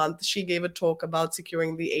last month, she gave a talk about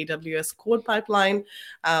securing the AWS code pipeline.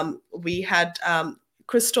 We had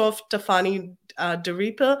Christoph Tafani de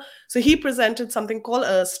Reaper. So he presented something called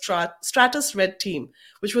a Stratus Red Team,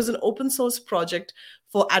 which was an open source project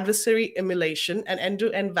for adversary emulation and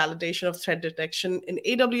end-to-end validation of threat detection in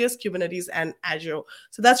AWS, Kubernetes, and Azure.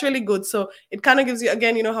 So that's really good. So it kind of gives you,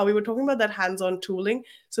 again, how we were talking about that hands-on tooling.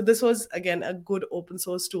 So this was, again, a good open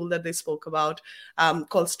source tool that they spoke about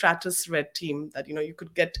called Stratus Red Team, that, you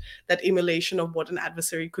could get that emulation of what an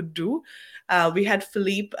adversary could do. We had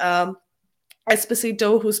Philippe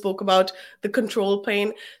Esposito, who spoke about the control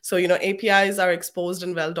plane. So, APIs are exposed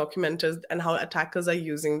and well documented, and how attackers are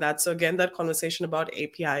using that. So again, that conversation about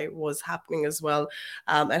API was happening as well,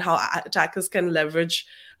 and how attackers can leverage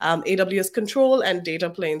AWS control and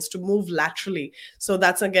data planes to move laterally. So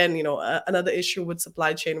that's, again, another issue with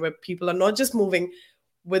supply chain, where people are not just moving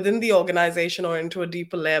within the organization or into a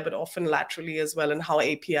deeper layer, but often laterally as well, and how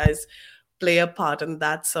APIs play a part in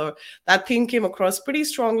that. So that theme came across pretty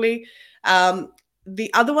strongly.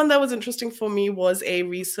 The other one that was interesting for me was a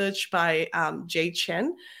research by Jay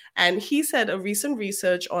Chen. And he said a recent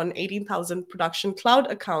research on 18,000 production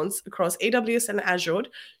cloud accounts across AWS and Azure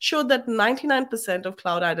showed that 99% of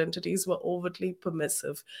cloud identities were overtly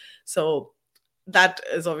permissive. So that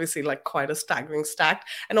is obviously like quite a staggering stat.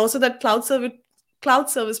 And also that cloud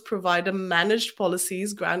service provider managed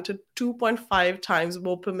policies granted 2.5 times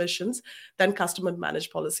more permissions than customer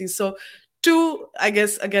managed policies. So two, I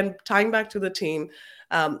guess, again, tying back to the team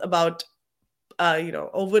about,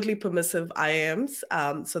 overtly permissive IAMs.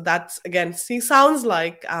 So that's, again, sounds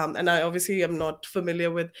like, and I obviously am not familiar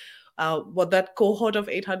with what that cohort of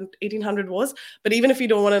 1800 was. But even if you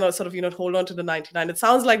don't want to sort of, hold on to the 99, it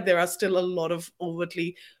sounds like there are still a lot of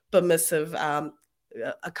overtly permissive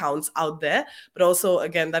accounts out there. But also,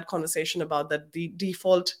 again, that conversation about that the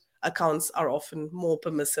default accounts are often more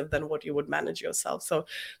permissive than what you would manage yourself. So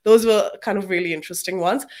those were kind of really interesting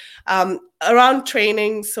ones. Around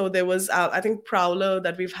training, so there was, I think, Prowler,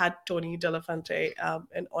 that we've had Tony Delafonte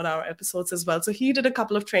on our episodes as well. So he did a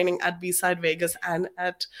couple of training at B-Side Vegas and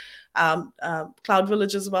at Cloud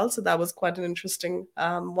Village as well. So that was quite an interesting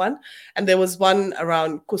one. And there was one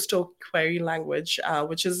around Kusto query language,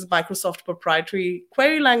 which is Microsoft proprietary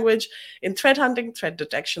query language in threat hunting, threat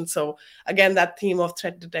detection. So again, that theme of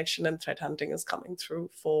threat detection and threat hunting is coming through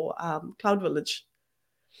for Cloud Village.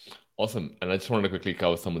 Awesome. And I just wanted to quickly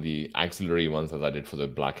cover some of the auxiliary ones as I did for the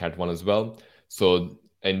Black Hat one as well. So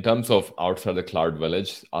in terms of outside the Cloud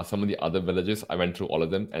Village, some of the other villages, I went through all of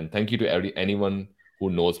them. And thank you to anyone who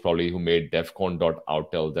knows, probably, who made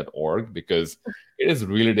defcon.outel.org, because it is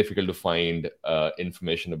really difficult to find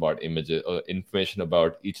information about images or information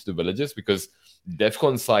about each of the villages, because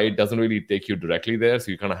defcon site doesn't really take you directly there. So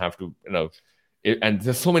you kind of have to, and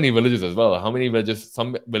there's so many villages as well. How many villages?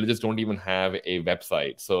 Some villages don't even have a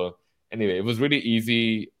website. So anyway, it was really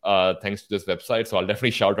easy thanks to this website. So I'll definitely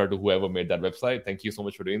shout out to whoever made that website. Thank you so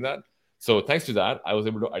much for doing that. So thanks to that, I was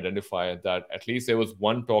able to identify that at least there was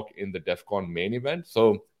one talk in the DEF CON main event.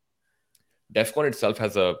 So DEF CON itself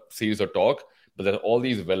has a series of talk, but there are all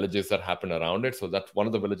these villages that happen around it. So that's one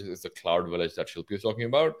of the villages is the Cloud Village that Shilpi was talking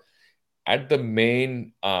about. At the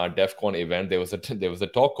main DEF CON event, there was a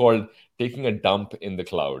talk called "Taking a Dump in the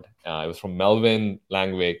Cloud." It was from Melvin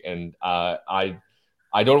Langwick, and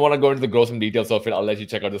I don't want to go into the gruesome details of it. I'll let you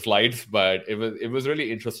check out the slides, but it was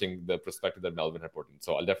really interesting, the perspective that Melvin had put in.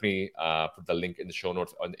 So I'll definitely put the link in the show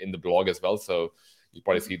notes in the blog as well. So you'll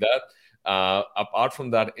probably see that. Apart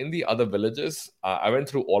from that, in the other villages, I went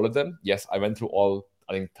through all of them. Yes, I went through all,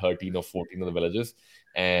 I think 13 or 14 of the villages.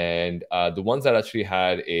 And the ones that actually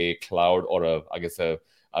had a cloud or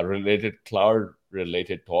a related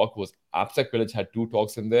cloud-related talk was AppSec Village had two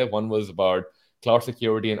talks in there. One was about cloud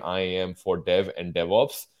security and IAM for dev and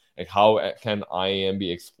DevOps, like how can IAM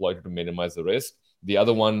be exploited to minimize the risk. The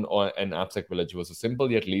other one in AppSec Village was a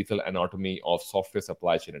simple yet lethal anatomy of software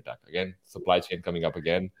supply chain attack. Again, supply chain coming up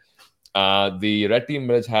again. The Red Team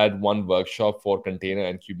Village had one workshop for container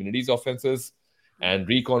and Kubernetes offenses, and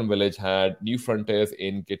Recon Village had new frontiers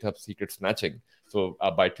in GitHub secret snatching. So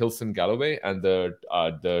by Tilson Galloway, and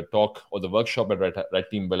the talk or the workshop at Red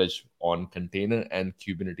Team Village on container and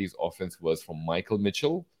Kubernetes offense was from Michael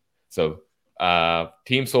Mitchell. So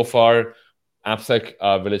team so far,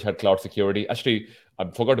 AppSec Village had cloud security. Actually,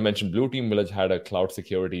 I forgot to mention Blue Team Village had a cloud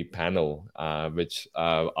security panel, which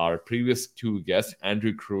our previous two guests,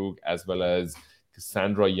 Andrew Krug as well as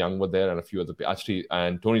Cassandra Young were there, and a few other actually,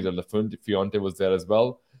 and Tony De La Fuente was there as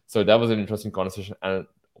well. So that was an interesting conversation. And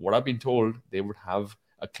what I've been told, they would have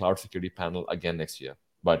a cloud security panel again next year.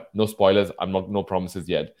 But no spoilers. No promises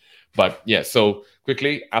yet. But yeah, so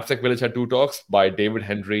quickly, AppSec Village had 2 talks by David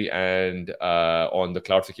Henry and on the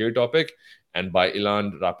cloud security topic, and by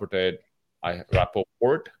Ilan Rapoport.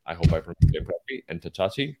 I hope I pronounced it correctly, and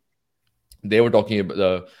Tachachi. They were talking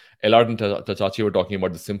about Elard and Tachachi were talking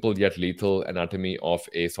about the simple yet lethal anatomy of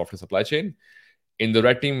a software supply chain. In the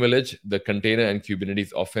Red Team Village, the container and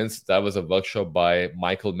Kubernetes offense, that was a workshop by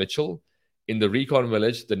Michael Mitchell. In the Recon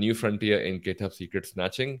Village, the new frontier in GitHub secret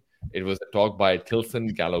snatching, it was a talk by Tilson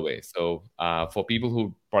Galloway. So for people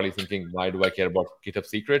who probably thinking, why do I care about GitHub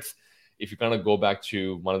secrets? If you kind of go back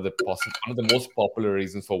to one of the most popular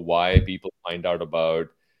reasons for why people find out about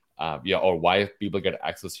or why people get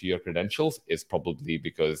access to your credentials is probably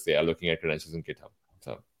because they are looking at credentials in GitHub.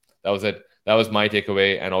 So that was it. That was my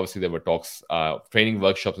takeaway. And obviously there were talks, training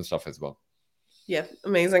workshops and stuff as well. Yeah,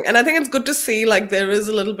 amazing. And I think it's good to see like there is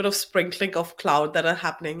a little bit of sprinkling of cloud that are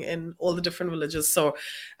happening in all the different villages. So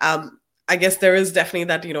I guess there is definitely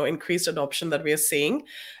that, increased adoption that we are seeing.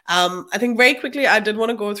 I think very quickly, I did want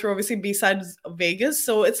to go through obviously B-Sides Vegas.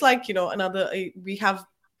 So it's like, we have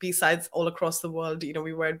B-Sides all across the world.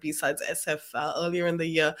 We were at B-Sides SF earlier in the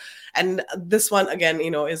year. And this one, again,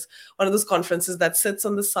 is one of those conferences that sits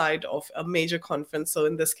on the side of a major conference. So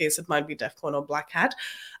in this case, it might be DEF CON or Black Hat.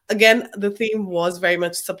 Again, the theme was very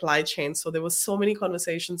much supply chain. So there was so many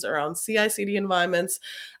conversations around CI/CD environments.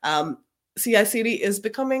 CI/CD is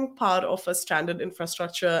becoming part of a standard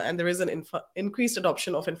infrastructure, and there is an increased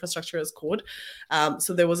adoption of infrastructure as code.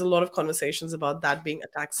 So there was a lot of conversations about that being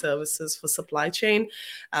attack services for supply chain.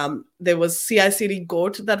 There was CI/CD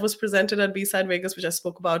GOAT that was presented at B-Side Vegas, which I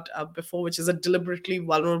spoke about before, which is a deliberately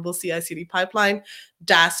vulnerable CI/CD pipeline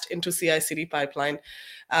dashed into CI/CD pipeline.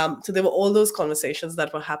 So there were all those conversations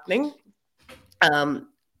that were happening.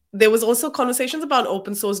 There was also conversations about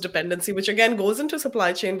open source dependency, which again goes into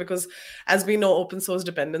supply chain because, as we know, open source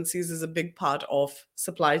dependencies is a big part of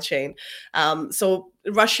supply chain. So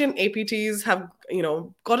Russian APTs have,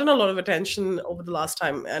 gotten a lot of attention over the last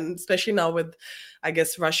time, and especially now with, I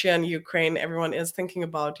guess, Russia and Ukraine, everyone is thinking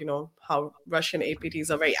about, how Russian APTs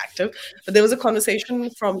are very active. But there was a conversation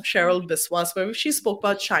from Cheryl Biswas where she spoke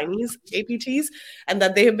about Chinese APTs and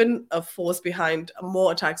that they have been a force behind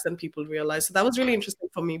more attacks than people realize. So that was really interesting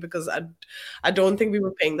for me because I don't think we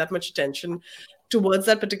were paying that much attention towards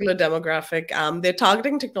that particular demographic. They're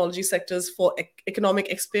targeting technology sectors for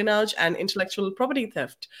economic espionage and intellectual property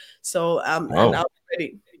theft. So, and are we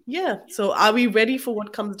ready? Yeah. So are we ready for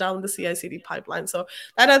what comes down the CI/CD pipeline? So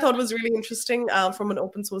that I thought was really interesting from an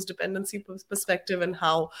open source dependency perspective and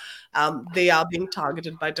how they are being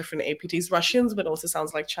targeted by different APTs, Russians, but also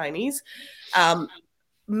sounds like Chinese.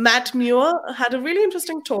 Matt Muir had a really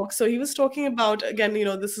interesting talk. So he was talking about, again,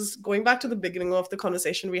 this is going back to the beginning of the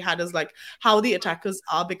conversation we had, is like how the attackers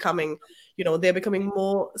are becoming, they're becoming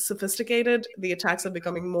more sophisticated. The attacks are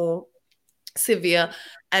becoming more severe.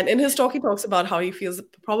 And in his talk, he talks about how he feels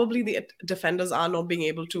probably the defenders are not being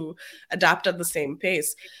able to adapt at the same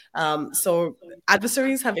pace. So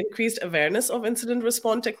adversaries have increased awareness of incident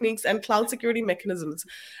response techniques and cloud security mechanisms,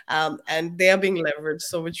 and they are being leveraged.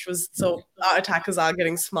 So our attackers are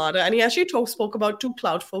getting smarter. And he actually spoke about 2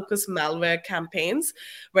 cloud-focused malware campaigns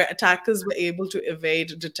where attackers were able to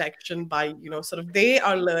evade detection by, they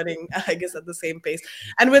are learning, I guess, at the same pace.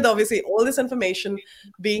 And with obviously all this information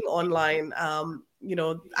being online,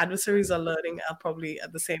 adversaries are learning probably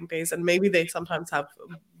at the same pace, and maybe they sometimes have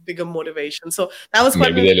bigger motivation. So that was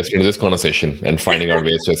maybe they're listening to this conversation and finding out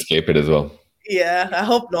ways to escape it as well. Yeah, I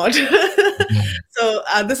hope not. So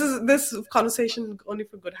this conversation only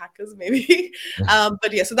for good hackers, maybe.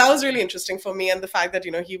 But yeah, so that was really interesting for me, and the fact that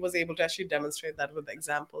he was able to actually demonstrate that with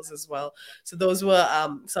examples as well. So those were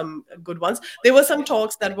some good ones. There were some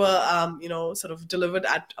talks that were sort of delivered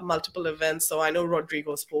at multiple events. So I know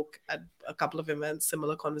Rodrigo spoke at a couple of events,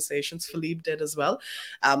 similar conversations. Philippe did as well.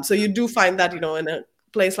 So you do find that in a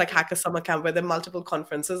place like Hacker Summer Camp, where there are multiple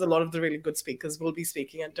conferences, a lot of the really good speakers will be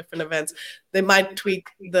speaking at different events. They might tweak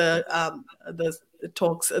the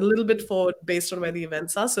talks a little bit forward based on where the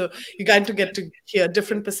events are. So you get to hear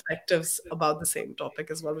different perspectives about the same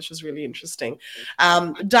topic as well, which is really interesting.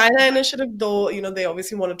 Dyna Initiative, though, they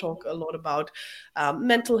obviously want to talk a lot about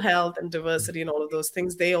mental health and diversity and all of those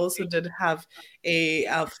things. They also did have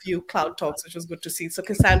a few cloud talks, which was good to see. So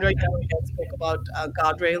Cassandra Young spoke about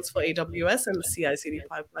guardrails for AWS, and the CI/CD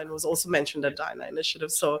pipeline was also mentioned at Dyna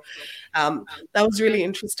Initiative. So that was really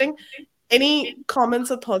interesting. Any comments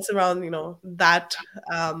or thoughts around, that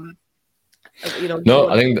No,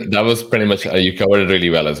 I think that was pretty much, you covered it really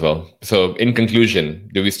well as well. So in conclusion,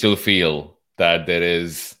 do we still feel that there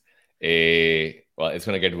is it's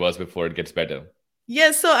going to get worse before it gets better?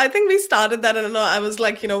 Yes, so I think we started that, and I was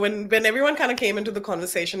like, when everyone kind of came into the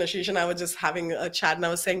conversation, Ashish and I were just having a chat, and I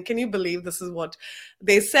was saying, "Can you believe this is what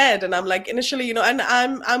they said?" And I'm like, initially, and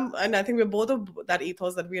and I think we're both of that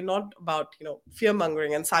ethos that we're not about, fear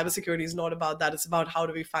mongering, and cybersecurity is not about that. It's about how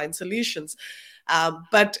do we find solutions.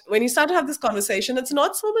 But when you start to have this conversation, it's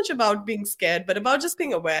not so much about being scared, but about just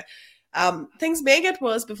being aware. Things may get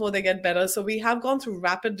worse before they get better. So we have gone through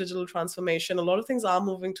rapid digital transformation. A lot of things are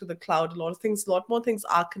moving to the cloud. A lot more things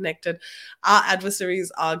are connected. Our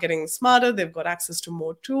adversaries are getting smarter. They've got access to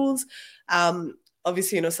more tools.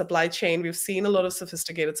 Obviously, supply chain, we've seen a lot of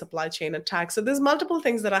sophisticated supply chain attacks. So there's multiple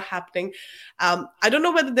things that are happening. I don't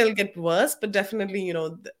know whether they'll get worse, but definitely,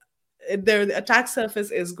 the attack surface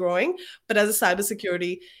is growing, but as a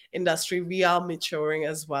cybersecurity industry, we are maturing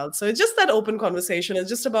as well. So it's just that open conversation. It's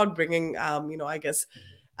just about bringing, I guess,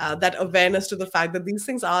 that awareness to the fact that these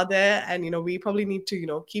things are there, and we probably need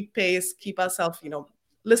to, keep pace, keep ourselves,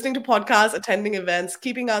 listening to podcasts, attending events,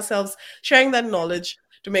 keeping ourselves, sharing that knowledge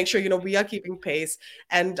to make sure we are keeping pace.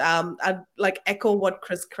 And I'd like echo what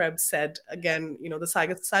Chris Krebs said again.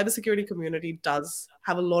 The cybersecurity community does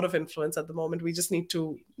have a lot of influence at the moment. We just need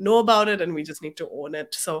to know about it, and we just need to own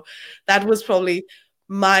it. So that was probably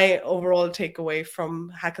my overall takeaway from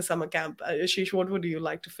Hacker Summer Camp. Ashish, what would you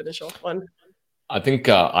like to finish off on? I think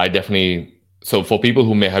I definitely, so for people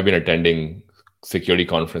who may have been attending security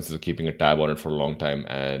conferences or keeping a tab on it for a long time,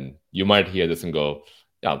 and you might hear this and go,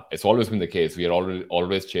 yeah, it's always been the case. We are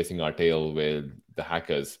always chasing our tail with the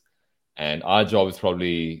hackers. And our job is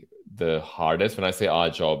probably the hardest. When I say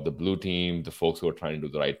our job, the blue team, the folks who are trying to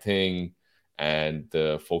do the right thing, and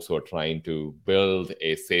the folks who are trying to build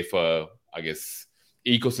a safer, I guess,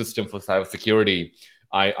 ecosystem for cybersecurity,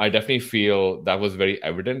 I definitely feel that was very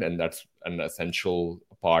evident. And that's an essential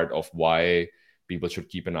part of why people should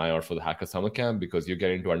keep an eye out for the Hacker Summer Camp, because you're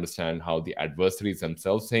getting to understand how the adversaries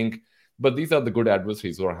themselves think. But these are the good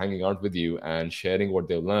adversaries who are hanging out with you and sharing what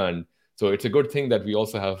they've learned. So it's a good thing that we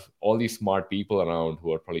also have all these smart people around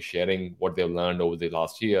who are probably sharing what they've learned over the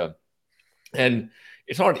last year. And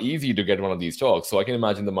it's not easy to get one of these talks. So I can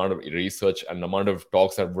imagine the amount of research and the amount of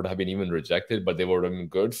talks that would have been even rejected, but they would have been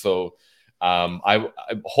good. So I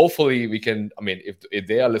hopefully we can, if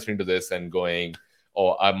they are listening to this and going,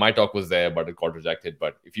 oh, my talk was there, but it got rejected.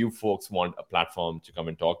 But if you folks want a platform to come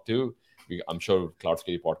and talk to, I'm sure Cloud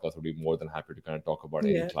Security Podcast would be more than happy to kind of talk about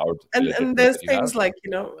any cloud. And there's things like,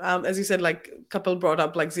 as you said, like a couple brought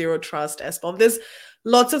up like Zero Trust, SBOM. There's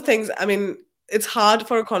lots of things. It's hard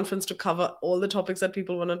for a conference to cover all the topics that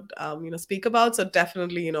people want to, speak about. So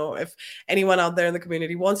definitely, if anyone out there in the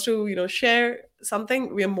community wants to, share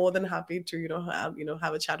something, we are more than happy to,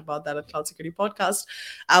 have a chat about that at Cloud Security Podcast.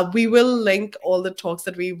 We will link all the talks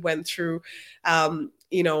that we went through,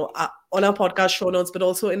 on our podcast show notes, but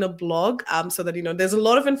also in a blog, so that, there's a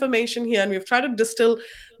lot of information here, and we've tried to distill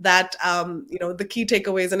that, the key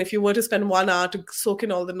takeaways. And if you were to spend 1 hour to soak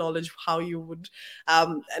in all the knowledge, how you would,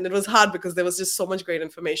 and it was hard because there was just so much great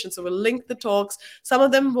information. So we'll link the talks. Some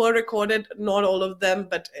of them were recorded, not all of them,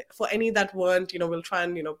 but for any that weren't, we'll try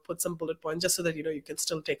and, put some bullet points just so that, you can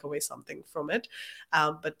still take away something from it.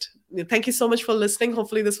 But thank you so much for listening.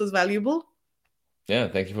 Hopefully this was valuable. Yeah,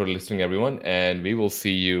 thank you for listening, everyone. And we will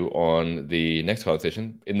see you on the next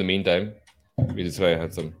conversation. In the meantime, we just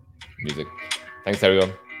have some music. Thanks,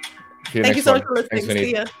 everyone. Thank you so much for listening.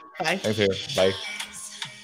 See ya. Bye. Thanks, everyone. Bye.